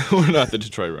handle it. We're not the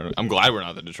Detroit Red Wings. I'm glad we're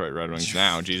not the Detroit Red Wings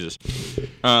now. Jesus.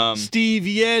 Steve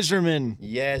Yzerman.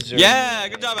 Yeah,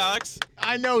 good job, Alex.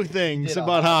 I know things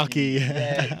about hockey.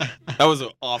 That was an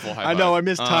awful high five. I know, I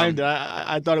mistimed it.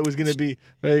 I thought it was going to be...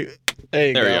 There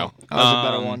you go. That was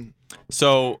a better one.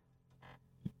 So,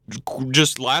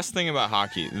 just last thing about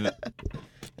hockey.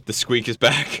 The squeak is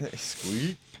back.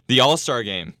 Squeak? The All-Star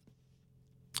game.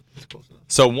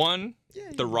 So,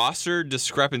 the roster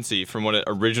discrepancy from what it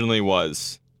originally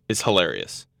was is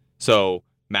hilarious. So,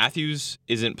 Matthews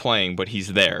isn't playing, but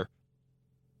he's there.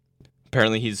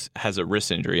 Apparently, has a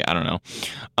wrist injury. I don't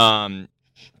know.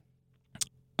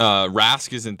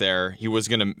 Rask isn't there. He was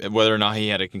gonna, whether or not he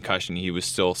had a concussion, he was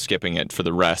still skipping it for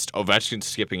the rest. Ovechkin's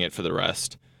skipping it for the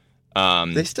rest.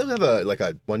 They still have a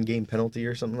 1-game penalty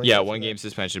or something like that? Yeah, 1-game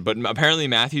suspension. But apparently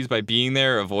Matthews, by being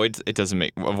there, avoids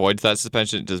that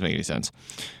suspension. It doesn't make any sense.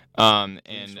 And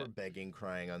were begging,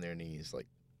 crying on their knees, like,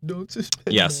 don't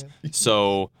suspend. Yes.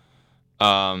 So,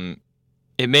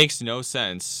 it makes no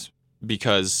sense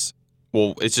because.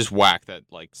 Well, it's just whack that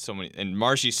like so many, and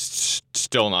Marshy's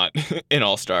still not an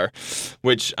all-star,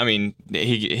 which I mean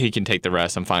he can take the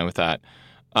rest. I'm fine with that.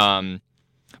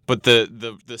 But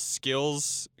the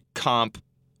skills comp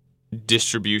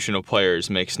distribution of players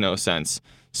makes no sense.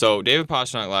 So David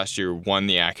Pastrnak last year won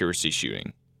the accuracy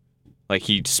shooting, like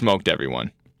he smoked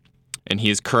everyone, and he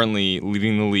is currently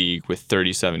leading the league with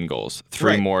 37 goals,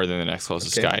 3 more than the next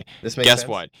closest guy. This makes Guess sense.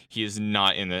 What? He is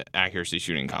not in the accuracy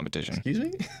shooting competition. Excuse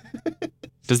me?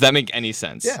 Does that make any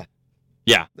sense? Yeah.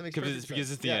 Yeah. That makes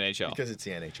Because it's the NHL. Because it's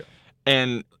the NHL.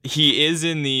 And he is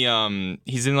in the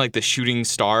he's in like the shooting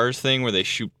stars thing where they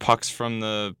shoot pucks from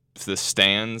the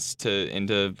stands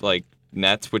into like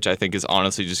nets, which I think is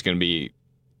honestly just going to be.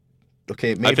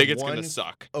 Okay. I think it's going to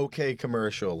suck. Okay,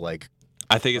 commercial like.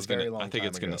 I think it's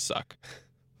going to suck.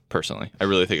 Personally, I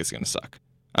really think it's going to suck.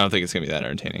 I don't think it's going to be that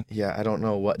entertaining. Yeah, I don't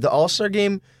know what the All-Star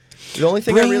game. The only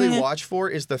thing I really watch for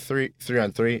is the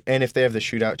 3-on-3, and if they have the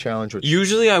shootout challenge. Which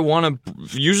usually I want to.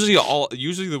 Usually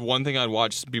the one thing I'd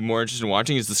be more interested in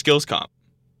watching is the skills comp.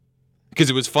 Because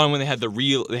it was fun when they had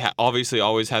obviously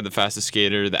always had the fastest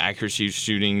skater, the accuracy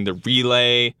shooting, the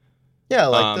relay. Yeah,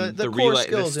 like the core relay,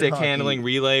 skills the stick in hockey. handling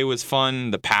relay was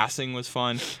fun. The passing was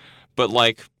fun, but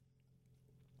like,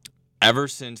 ever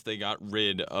since they got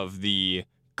rid of the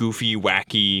goofy,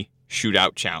 wacky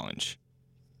shootout challenge,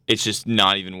 it's just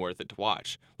not even worth it to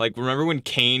watch. Like, remember when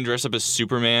Kane dressed up as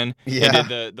Superman and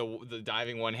did the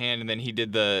diving one hand, and then he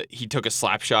took a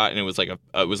slap shot and it was like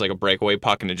a breakaway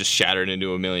puck and it just shattered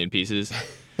into a million pieces.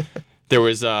 There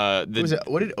was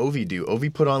what did Ovi do?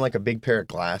 Ovi put on like a big pair of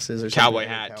glasses or something. Cowboy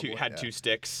hat, had 2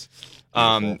 sticks.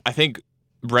 I think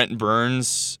Brent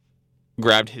Burns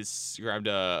grabbed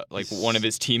one of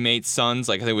his teammates' sons.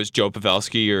 Like I think it was Joe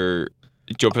Pavelski.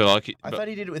 I thought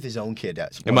he did it with his own kid.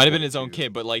 It might have been his own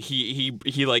kid, but like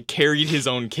he like carried his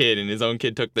own kid, and his own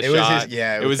kid took the shot.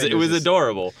 It was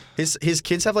adorable. His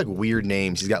kids have like weird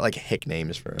names. He's got like hick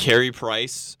names for him. Carey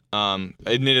Price.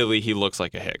 Admittedly, he looks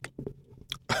like a hick.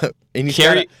 And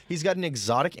he's got an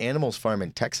exotic animals farm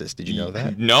in Texas. Did you know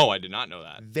that? No, I did not know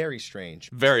that. Very strange.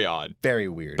 Very odd. Very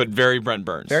weird. But very Brent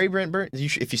Burns. Very Brent Burns.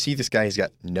 If you see this guy, he's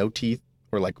got no teeth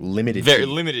or like limited Very teeth.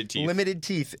 limited teeth. Limited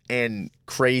teeth and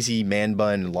crazy man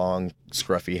bun, long,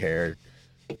 scruffy hair.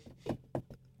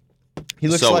 He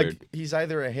looks So like weird. he's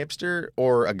either a hipster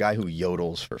or a guy who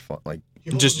yodels for fun. Like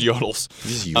Just yodels.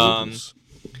 just yodels.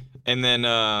 And then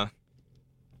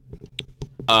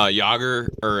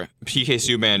Yager or PK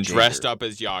Subban dressed up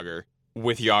as Yager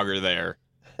with Yager there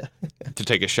to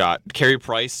take a shot. Carey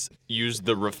Price used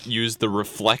the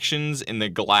reflections in the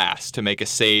glass to make a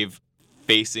save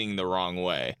facing the wrong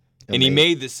way. And he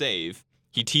made the save.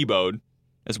 He T-bowed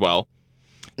as well.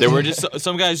 There were just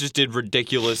some guys just did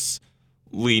ridiculously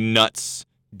nuts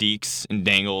deeks and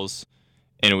dangles,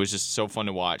 and it was just so fun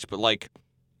to watch. But like,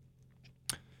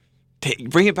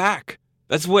 bring it back.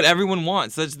 That's what everyone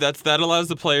wants. That allows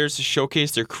the players to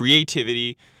showcase their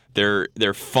creativity, their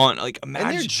fun. Like imagine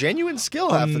and their genuine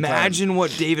skill half the time. Imagine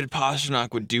what David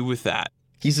Pastrnak would do with that.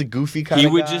 He's a goofy kind of guy.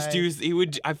 He would just do. He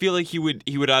would. I feel like he would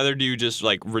either do just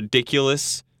like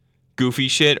ridiculous, goofy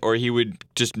shit, or he would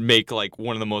just make like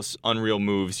one of the most unreal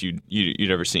moves you'd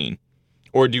ever seen,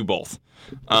 or do both.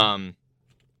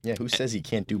 Yeah, who says he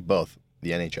can't do both?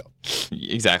 The NHL.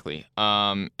 Exactly.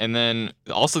 And then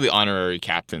also the honorary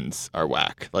captains are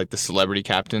whack, like the celebrity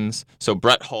captains. So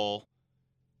Brett Hull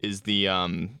is the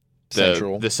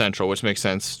central, which makes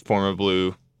sense. Former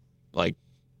Blue, like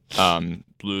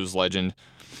Blues legend.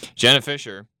 Jenna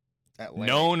Fisher,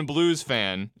 known Blues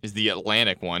fan, is the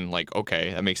Atlantic one. Like,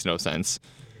 okay, that makes no sense.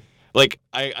 Like,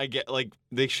 I get, like,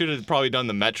 they should have probably done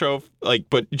the Metro, like,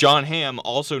 but John Hamm,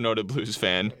 also noted Blues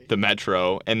fan, the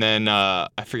Metro, and then I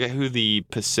forget who the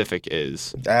Pacific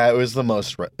is. It was the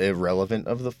most irrelevant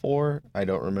of the four. I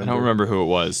don't remember. I don't remember who it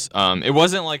was. It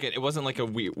wasn't like I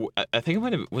think it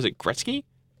might have, was it Gretzky?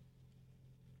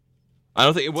 I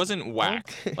don't think it wasn't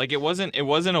whack. Like, it wasn't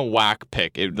a whack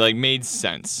pick. It like made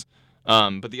sense.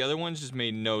 But the other ones just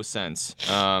made no sense.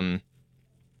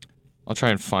 I'll try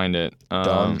and find it.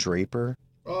 Don Draper.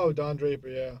 Oh, Don Draper,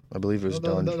 yeah. I believe it was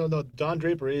Don. No. Don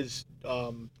Draper is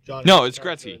John. No, it's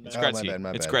Gretzky. It's Oh, Gretzky.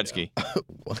 my It's bad. Gretzky.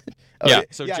 What? Yeah. Okay.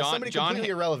 So yeah, John completely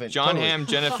irrelevant. John Totally. Hamm,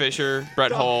 Jenna Fisher,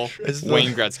 Brett Hull,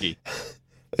 Wayne Gretzky.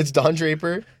 It's Don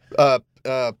Draper, Pam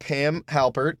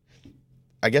Halpert.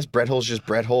 I guess Brett Hull's just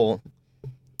Brett Hull.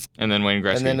 And then Wayne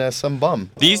Gretzky. And then some bum.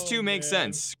 These two make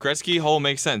sense. Gretzky, Hull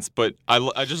makes sense, but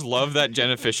I just love that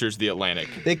Jenna Fisher's the Atlantic.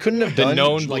 They couldn't have The done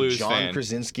known like Blues John fan.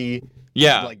 Krasinski.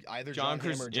 Yeah. Like either John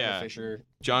Hamm or Jenna Fisher.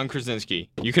 John Krasinski.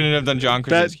 You couldn't have done John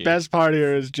Krasinski. Best part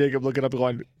here is Jacob looking up and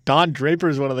going, Don Draper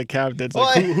is one of the captains.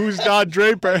 Like, What? who's Don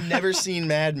Draper? Never seen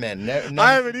Mad Men.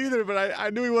 I haven't either, but I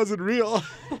knew he wasn't real.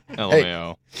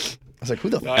 LMAO. I was like, who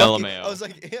the fuck? LMAO. I was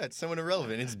like, yeah, it's someone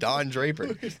irrelevant. It's Don Draper.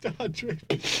 Who's Don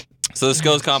Draper? So the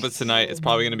skills comp is tonight. It's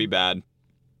probably going to be bad.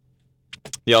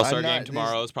 The All-Star I'm not- game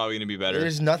tomorrow is probably going to be better.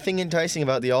 There's nothing enticing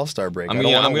about the All-Star break. I'm I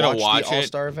don't gonna wanna watch the it.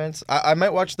 All-Star events. I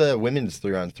might watch the women's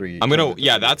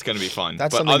 3-on-3. That's going to be fun.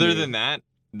 That's but something other new. than that,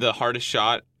 the hardest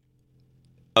shot,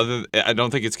 I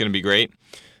don't think it's going to be great.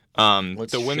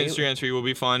 What's The women's Shayla- 3-on-3 will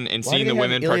be fun, and Why seeing do the they have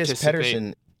women Elias participate.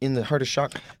 Pettersson in the hardest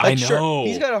shot. I Like, sure, know.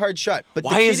 he's got a hard shot, but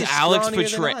Why the is kid Alex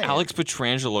scrawnier than I am.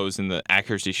 Petrangelo's in the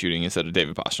accuracy shooting instead of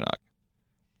David Pastrnak?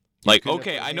 Like, couldn't have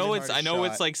okay, put I him know in it's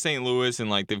hardest shot. like St. Louis and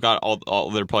like they've got all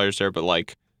their players there, but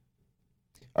like,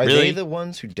 Are really? they the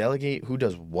ones who delegate who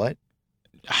does what?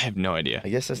 I have no idea. I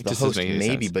guess that's It the just doesn't host, make any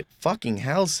maybe, sense. but fucking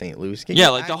hell, St. Louis. Get Yeah,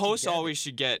 your like the act hosts together. always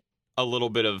should get a little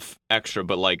bit of extra,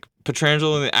 but like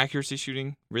Petrangelo in the accuracy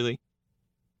shooting, really?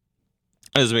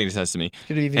 That doesn't make any sense to me.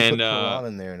 Could have even and, put Perron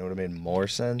in there and it would have made more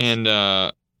sense. And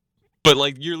but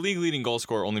like your league leading goal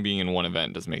scorer only being in one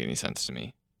event doesn't make any sense to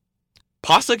me.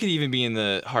 Pasta could even be in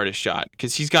the hardest shot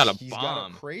because he's got a He's bomb.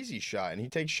 got a crazy shot, and he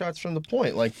takes shots from the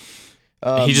point. Like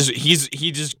he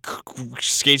just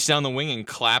skates down the wing and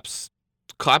clap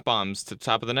bombs to the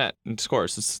top of the net and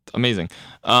scores. It's amazing.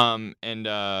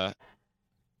 And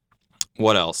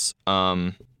what else?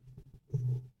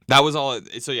 That was all.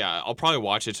 So yeah, I'll probably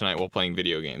watch it tonight while playing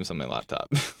video games on my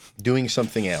laptop. doing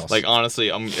something else. Like honestly,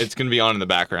 it's gonna be on in the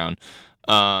background,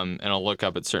 and I'll look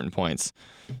up at certain points.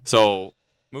 So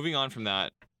moving on from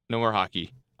that, no more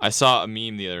hockey. I saw a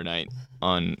meme the other night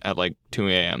at like 2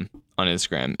 a.m. on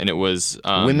Instagram, and it was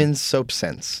women's soap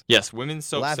scents. Yes, women's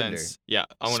soap Lavender. scents. Yeah,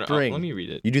 I want to. Spring. Let me read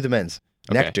it. You do the men's.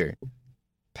 Okay. Nectar,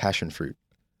 passion fruit,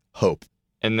 hope.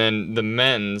 And then the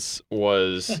men's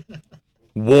was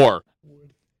war,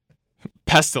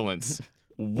 pestilence,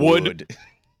 wood,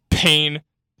 pain,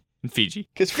 In Fiji.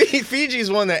 Because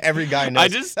Fiji's one that every guy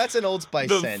knows. That's an Old Spice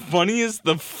scent.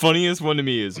 The funniest one to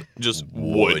me is just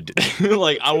wood.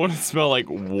 Like, I want to smell like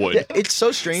wood. Yeah, it's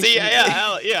so strange. See,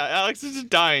 Alex is just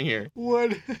dying here.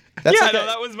 Wood. That's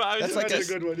that was my. That's a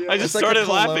good one. Yeah. I just That's started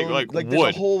a laughing cologne. like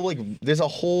wood. There's a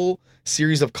whole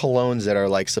series of colognes that are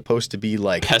like supposed to be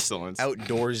like Pestilence.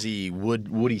 outdoorsy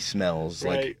woody smells,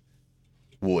 Right. like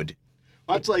wood.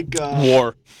 That's like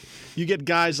War. You get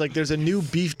guys like there's a new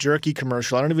beef jerky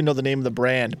commercial. I don't even know the name of the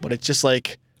brand, but it's just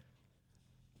like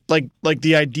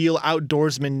the ideal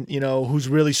outdoorsman, who's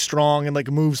really strong and like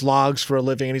moves logs for a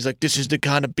living. And he's like, this is the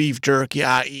kind of beef jerky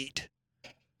I eat.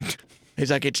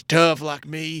 He's like, it's tough like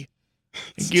me.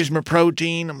 It gives me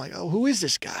protein. I'm like, oh, who is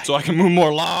this guy? So I can move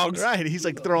more logs. Right. He's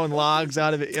like throwing logs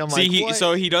out of it. I'm See, like, what?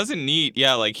 so he doesn't need.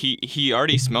 Yeah, like he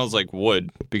already smells like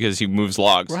wood because he moves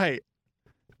logs. Right.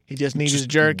 He just needs his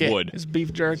Just jerky. wood. His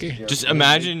beef jerky. Just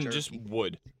imagine just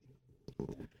wood.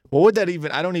 What would that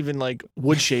even? I don't even like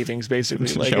wood shavings. Basically,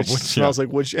 like Yeah, it wood- smells like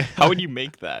wood. How would you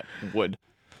make that wood?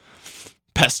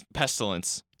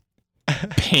 Pestilence.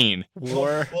 Pain.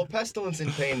 War. Well, pestilence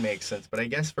and pain makes sense, but I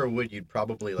guess for wood you'd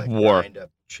probably like War. grind up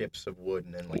chips of wood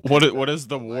and then like. What does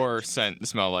the war scent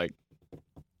smell like?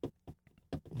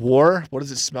 War. What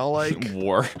does it smell like?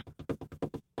 War.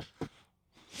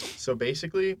 So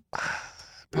basically,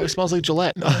 Probably smells like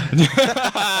Gillette.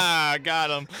 Got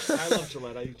him. I love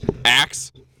Gillette.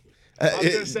 Axe. I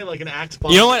was gonna say like an axe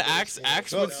bomb. You know what? Axe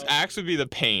would be the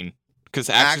pain. Because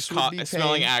Axe smelling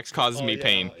pain. axe causes me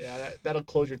pain. Yeah, that'll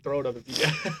close your throat up if you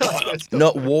get.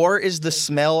 no, war is the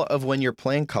smell of when you're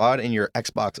playing COD and your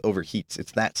Xbox overheats.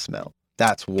 It's that smell.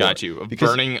 That's war. Got you. Because-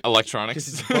 Burning Because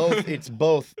electronics. it's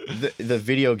both the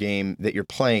video game that you're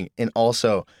playing and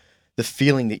also the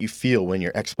feeling that you feel when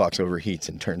your Xbox overheats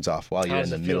and turns off while you're in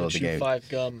the middle of the game. 5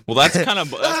 gum. Well, that's kind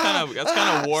of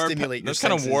war. Stimulate your That's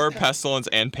kind of senses. war, pestilence,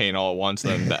 and pain all at once.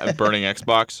 Then that burning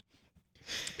Xbox.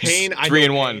 Pain. I 3 know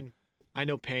in 1. pain. I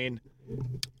know pain.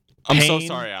 I'm so Pain.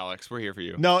 sorry, Alex. We're here for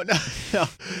you. No.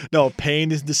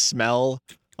 Pain is the smell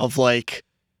of like.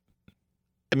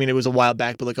 I mean, it was a while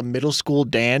back, but like a middle school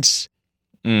dance.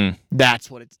 Mm. That's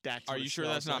what it's. That's. Are what you it sure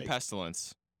smells that's not like.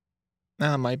 pestilence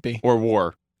Nah, it might be. or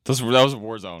war? That was a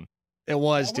war zone. It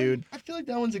was, dude. I feel like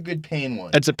that one's a good pain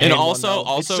one. It's a pain. And one, also-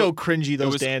 though. It's so cringy. It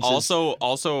Those was dances.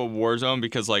 also a war zone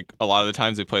because like a lot of the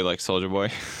times they play like Soldier Boy.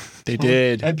 They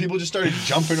did. And people just started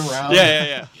jumping around.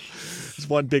 yeah. It's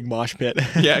one big mosh pit.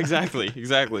 Yeah, exactly.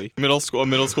 Middle school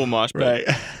mosh pit.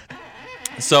 Right.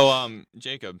 So,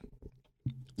 Jacob,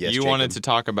 Yes, you Jacob. wanted to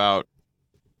talk about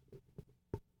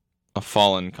a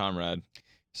fallen comrade.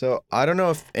 So I don't know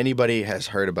if anybody has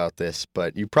heard about this,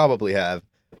 but you probably have.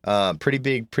 Pretty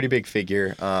big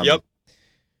figure. Yep.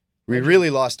 We really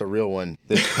lost a real one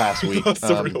this past week. That's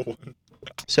a real one.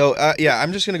 So yeah,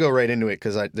 I'm just gonna go right into it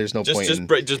because there's no point. Just in...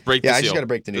 break the Yeah, seal. I just gotta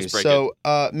break the Just news. break So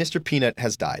Mr. Peanut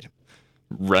has died.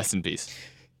 Rest in peace.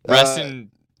 Rest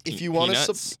in If you want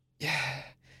peanuts.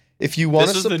 if you want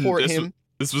to This was the- support this him,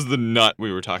 This was the nut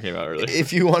we were talking about earlier.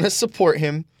 if you want to support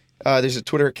him, there's a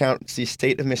Twitter account. It's the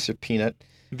Estate of Mr. Peanut.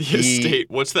 The estate.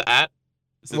 What's the at?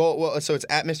 Is it- Well, so it's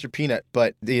at Mr. Peanut,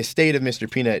 but the Estate of Mr.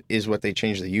 Peanut is what they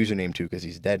changed the username to because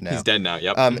he's dead now. He's dead now.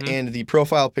 Yep. Mhm. And the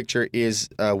profile picture is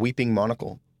a weeping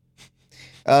monocle.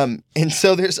 And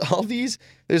so there's all these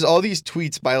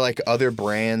tweets by like other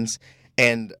brands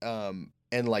and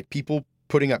like people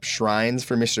putting up shrines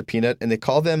for Mr. Peanut, and they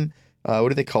call them what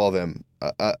do they call them?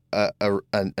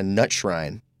 A nut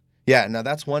shrine. Yeah, now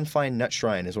that's one fine nut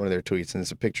shrine is one of their tweets, and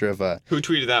it's a picture of Who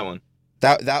tweeted that one?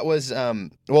 that was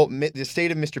the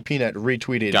Estate of Mr. Peanut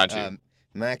retweeted Gotcha.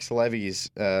 Max Levy's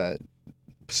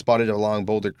spotted along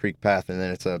Boulder Creek path, and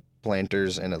then it's a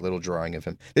planters and a little drawing of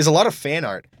him. There's a lot of fan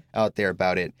art out there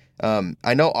about it.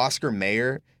 I know Oscar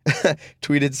Mayer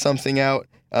tweeted something out.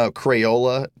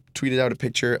 Crayola tweeted out a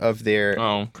picture of their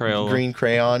Oh, Crayola. green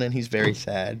crayon, and he's very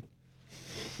sad.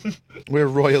 We're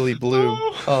royally blue.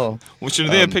 Oh, Well, should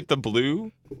they have picked the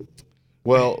blue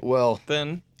well.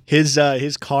 then? His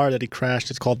car that he crashed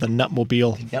is called the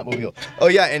Nutmobile. Nutmobile. Oh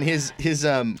yeah, and his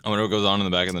I wonder what goes on in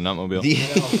the back of the Nutmobile.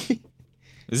 the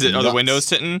Are the nuts. windows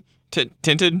tinted?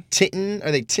 Tintin.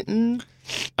 Are they Tintin?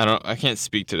 I can't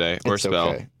speak today or It's spell.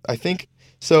 okay. I think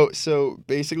so. So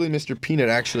basically, Mr. Peanut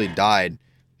actually died,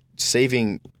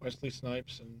 saving Wesley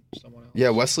Snipes and someone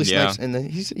else. Wesley Yeah. Snipes, and then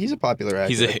he's a popular actor.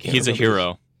 He's I a can't he's a remember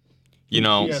hero. You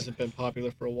know. He hasn't been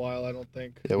popular for a while, I don't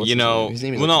think. Yeah, what's You his know. name? His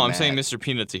name is Well, like no, I'm Matt. saying Mr.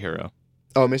 Peanut's a hero.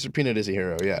 Oh, Mr. Peanut is a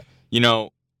hero. Yeah, You know,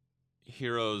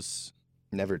 heroes.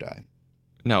 never die.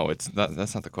 No, that's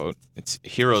not the quote. It's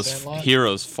heroes. Sandlot?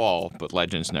 Heroes fall, but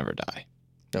legends never die.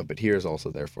 No, but hero's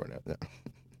also there for it. No.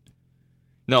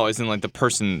 No, as in like the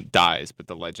person dies, but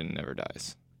the legend never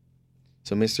dies.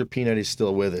 So Mr. Peanut is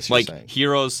still with us. You're Like saying.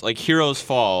 heroes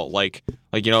fall. Like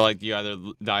you know, like you either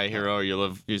die a hero or you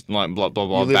live. You blah blah blah.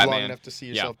 You live Batman. long enough to see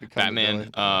yourself become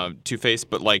Batman. a villain. Two-Face.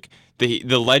 But like the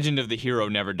legend of the hero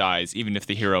never dies, even if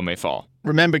the hero may fall.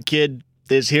 Remember, kid,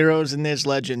 there's heroes and there's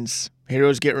legends.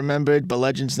 Heroes get remembered, but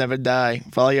legends never die.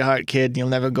 Follow your heart, kid. You'll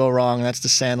never go wrong. That's the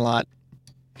Sandlot.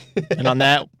 And on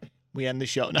that, we end the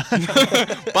show.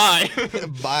 Bye.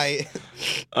 Bye.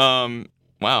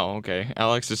 Wow. Okay.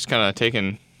 Alex is kind of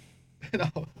taking No.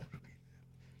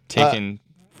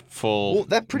 full. Well,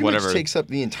 that pretty whatever. much takes up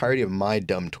the entirety of my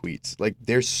dumb tweets. Like,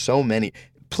 there's so many.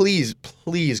 Please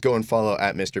go and follow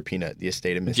at Mr. Peanut, the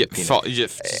estate of Mr.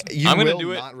 Peanut. You I'm gonna will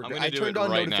do it. not I'm regret- gonna I do turned it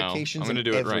on right now. I'm notifications gonna and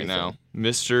do it right now.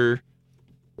 everything. Mr.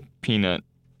 Peanut,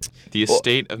 the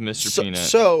estate of Mr. Peanut.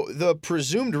 So the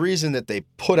presumed reason that they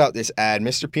put out this ad,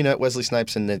 Mr. Peanut, Wesley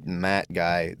Snipes, and the Matt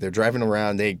guy, they're driving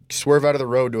around. They swerve out of the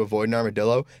road to avoid an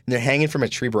armadillo, and they're hanging from a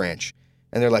tree branch.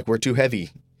 And they're like, "We're too heavy."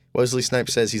 Wesley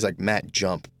Snipes says, he's like, "Matt,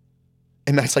 jump."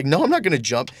 And Matt's like, "No, I'm not going to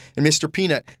jump." And Mr.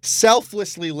 Peanut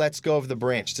selflessly lets go of the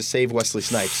branch to save Wesley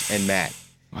Snipes and Matt.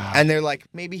 Wow. And they're like,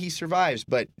 maybe he survives,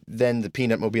 but then the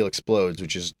Peanut Mobile explodes,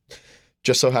 which is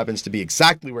just so happens to be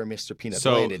exactly where Mr. Peanut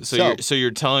landed. So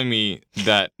you're telling me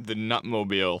that the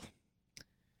Nutmobile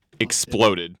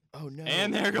exploded. Oh no!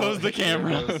 And there goes the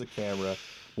camera. There goes the camera.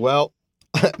 Well,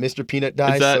 Mr. Peanut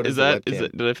dies. So does the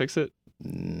webcam. Did I fix it?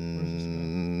 Mm-hmm.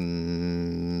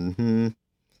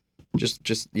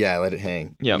 Just let it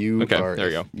hang. Yeah. You Okay. are, There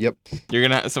we go. Yep.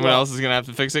 Someone else is gonna have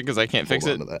to fix it because I can't fix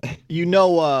Hold it. on to that. You know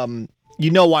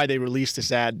why they released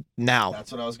this ad now?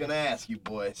 That's what I was gonna ask you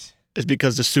boys. Is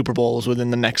because the Super Bowl is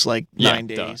within the next 9 Yeah,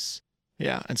 days.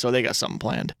 Yeah, and so they got something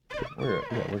planned. We're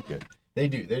good. They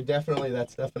do. That's definitely.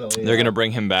 They're gonna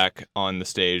bring him back on the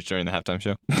stage during the halftime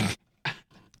show.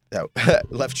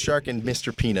 Left Shark and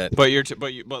Mr. Peanut. But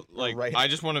Right. I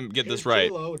just want to get this right.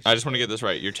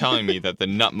 You're telling me that the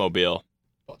Nutmobile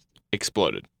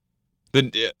exploded,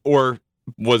 or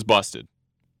was busted.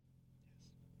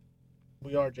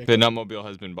 We are, Jacob. The Nutmobile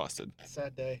has been busted.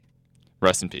 Sad day.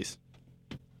 Rest in peace.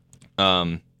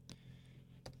 Do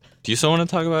you still want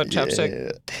to talk about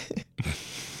chapstick?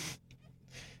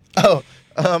 Yeah.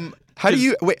 How do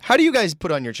you guys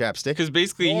put on your chapstick? Because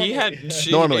basically he had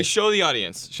Normally. show the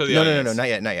audience. No, not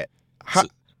yet.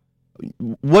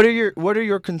 What are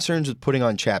your concerns with putting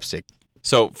on chapstick?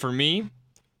 So for me,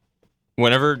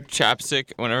 whenever I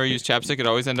use chapstick, it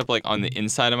always end up like on the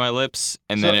inside of my lips,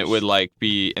 and then it would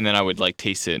and then I would like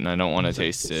taste it, and I don't want to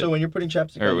taste it. So when you're putting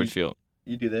chapstick or it on, would feel.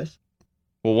 you do this?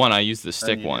 Well, one, I use the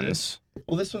stick you do ones.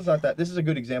 Well, this one's not that. This is a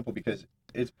good example because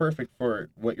it's perfect for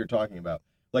what you're talking about.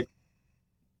 Like,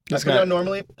 I put it on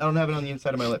normally. I don't have it on the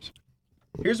inside of my lips.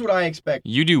 Here's what I expect.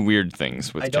 You do weird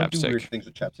things with I chapstick. don't do weird things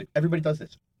with chapstick. Everybody does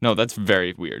this. No, that's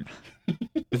very weird.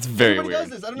 It's very Everybody weird.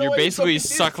 does this. I don't know You're why you're so basically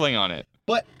confused. suckling on it.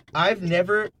 But I've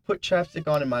never put chapstick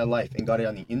on in my life and got it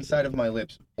on the inside of my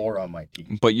lips or on my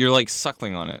teeth. But you're like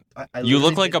suckling on it. I You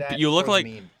look literally like did a that you look for like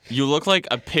meme. you look like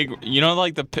a pig. You know,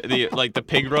 like the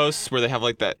pig roasts where they have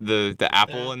like the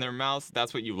apple in their mouth.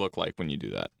 That's what you look like when you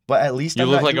do that. But at least You I'm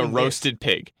look not like a doing roasted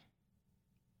pig.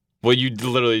 Well, you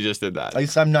literally just did that. At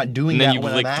least I'm not doing And then that you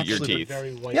when I'm licked actually. your teeth.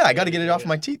 Very white. Yeah, I got to get it off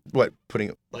my teeth. What? Putting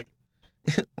it Like-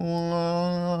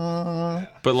 what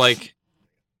But like,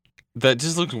 that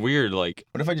just looks weird. Like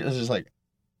if I just like?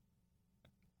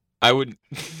 I would.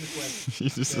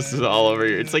 This is all over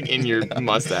you. It's like in your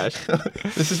mustache.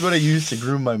 This is what I use to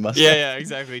groom my mustache. Yeah,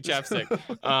 exactly. Chapstick.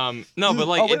 No, but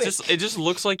like Oh, wait, it just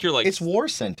looks like you're like. It's war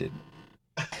scented.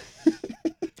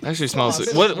 Actually smells.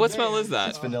 Oh, What smell is that?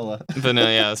 It's vanilla.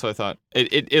 Vanilla. Yeah, that's what I thought.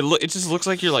 It just looks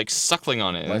like you're like suckling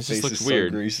on it. And My it just face looks is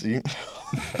weird. so greasy.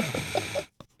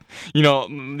 You know,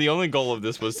 the only goal of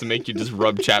this was to make you just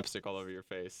rub chapstick all over your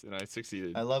face, and I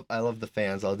succeeded. I love the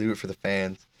fans. I'll do it for the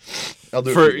fans. I'll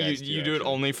do it For for you. Guys you too, do it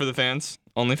actually. only for the fans?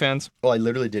 Only fans? Well, I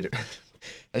literally did it.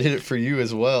 I did it for you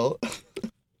as well.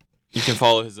 You can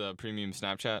follow his premium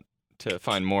Snapchat to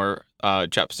find more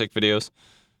chapstick videos.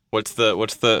 What's the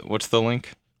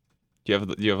link? Do you have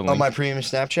a link? On my premium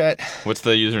Snapchat. What's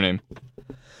the username?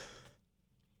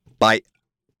 Bye.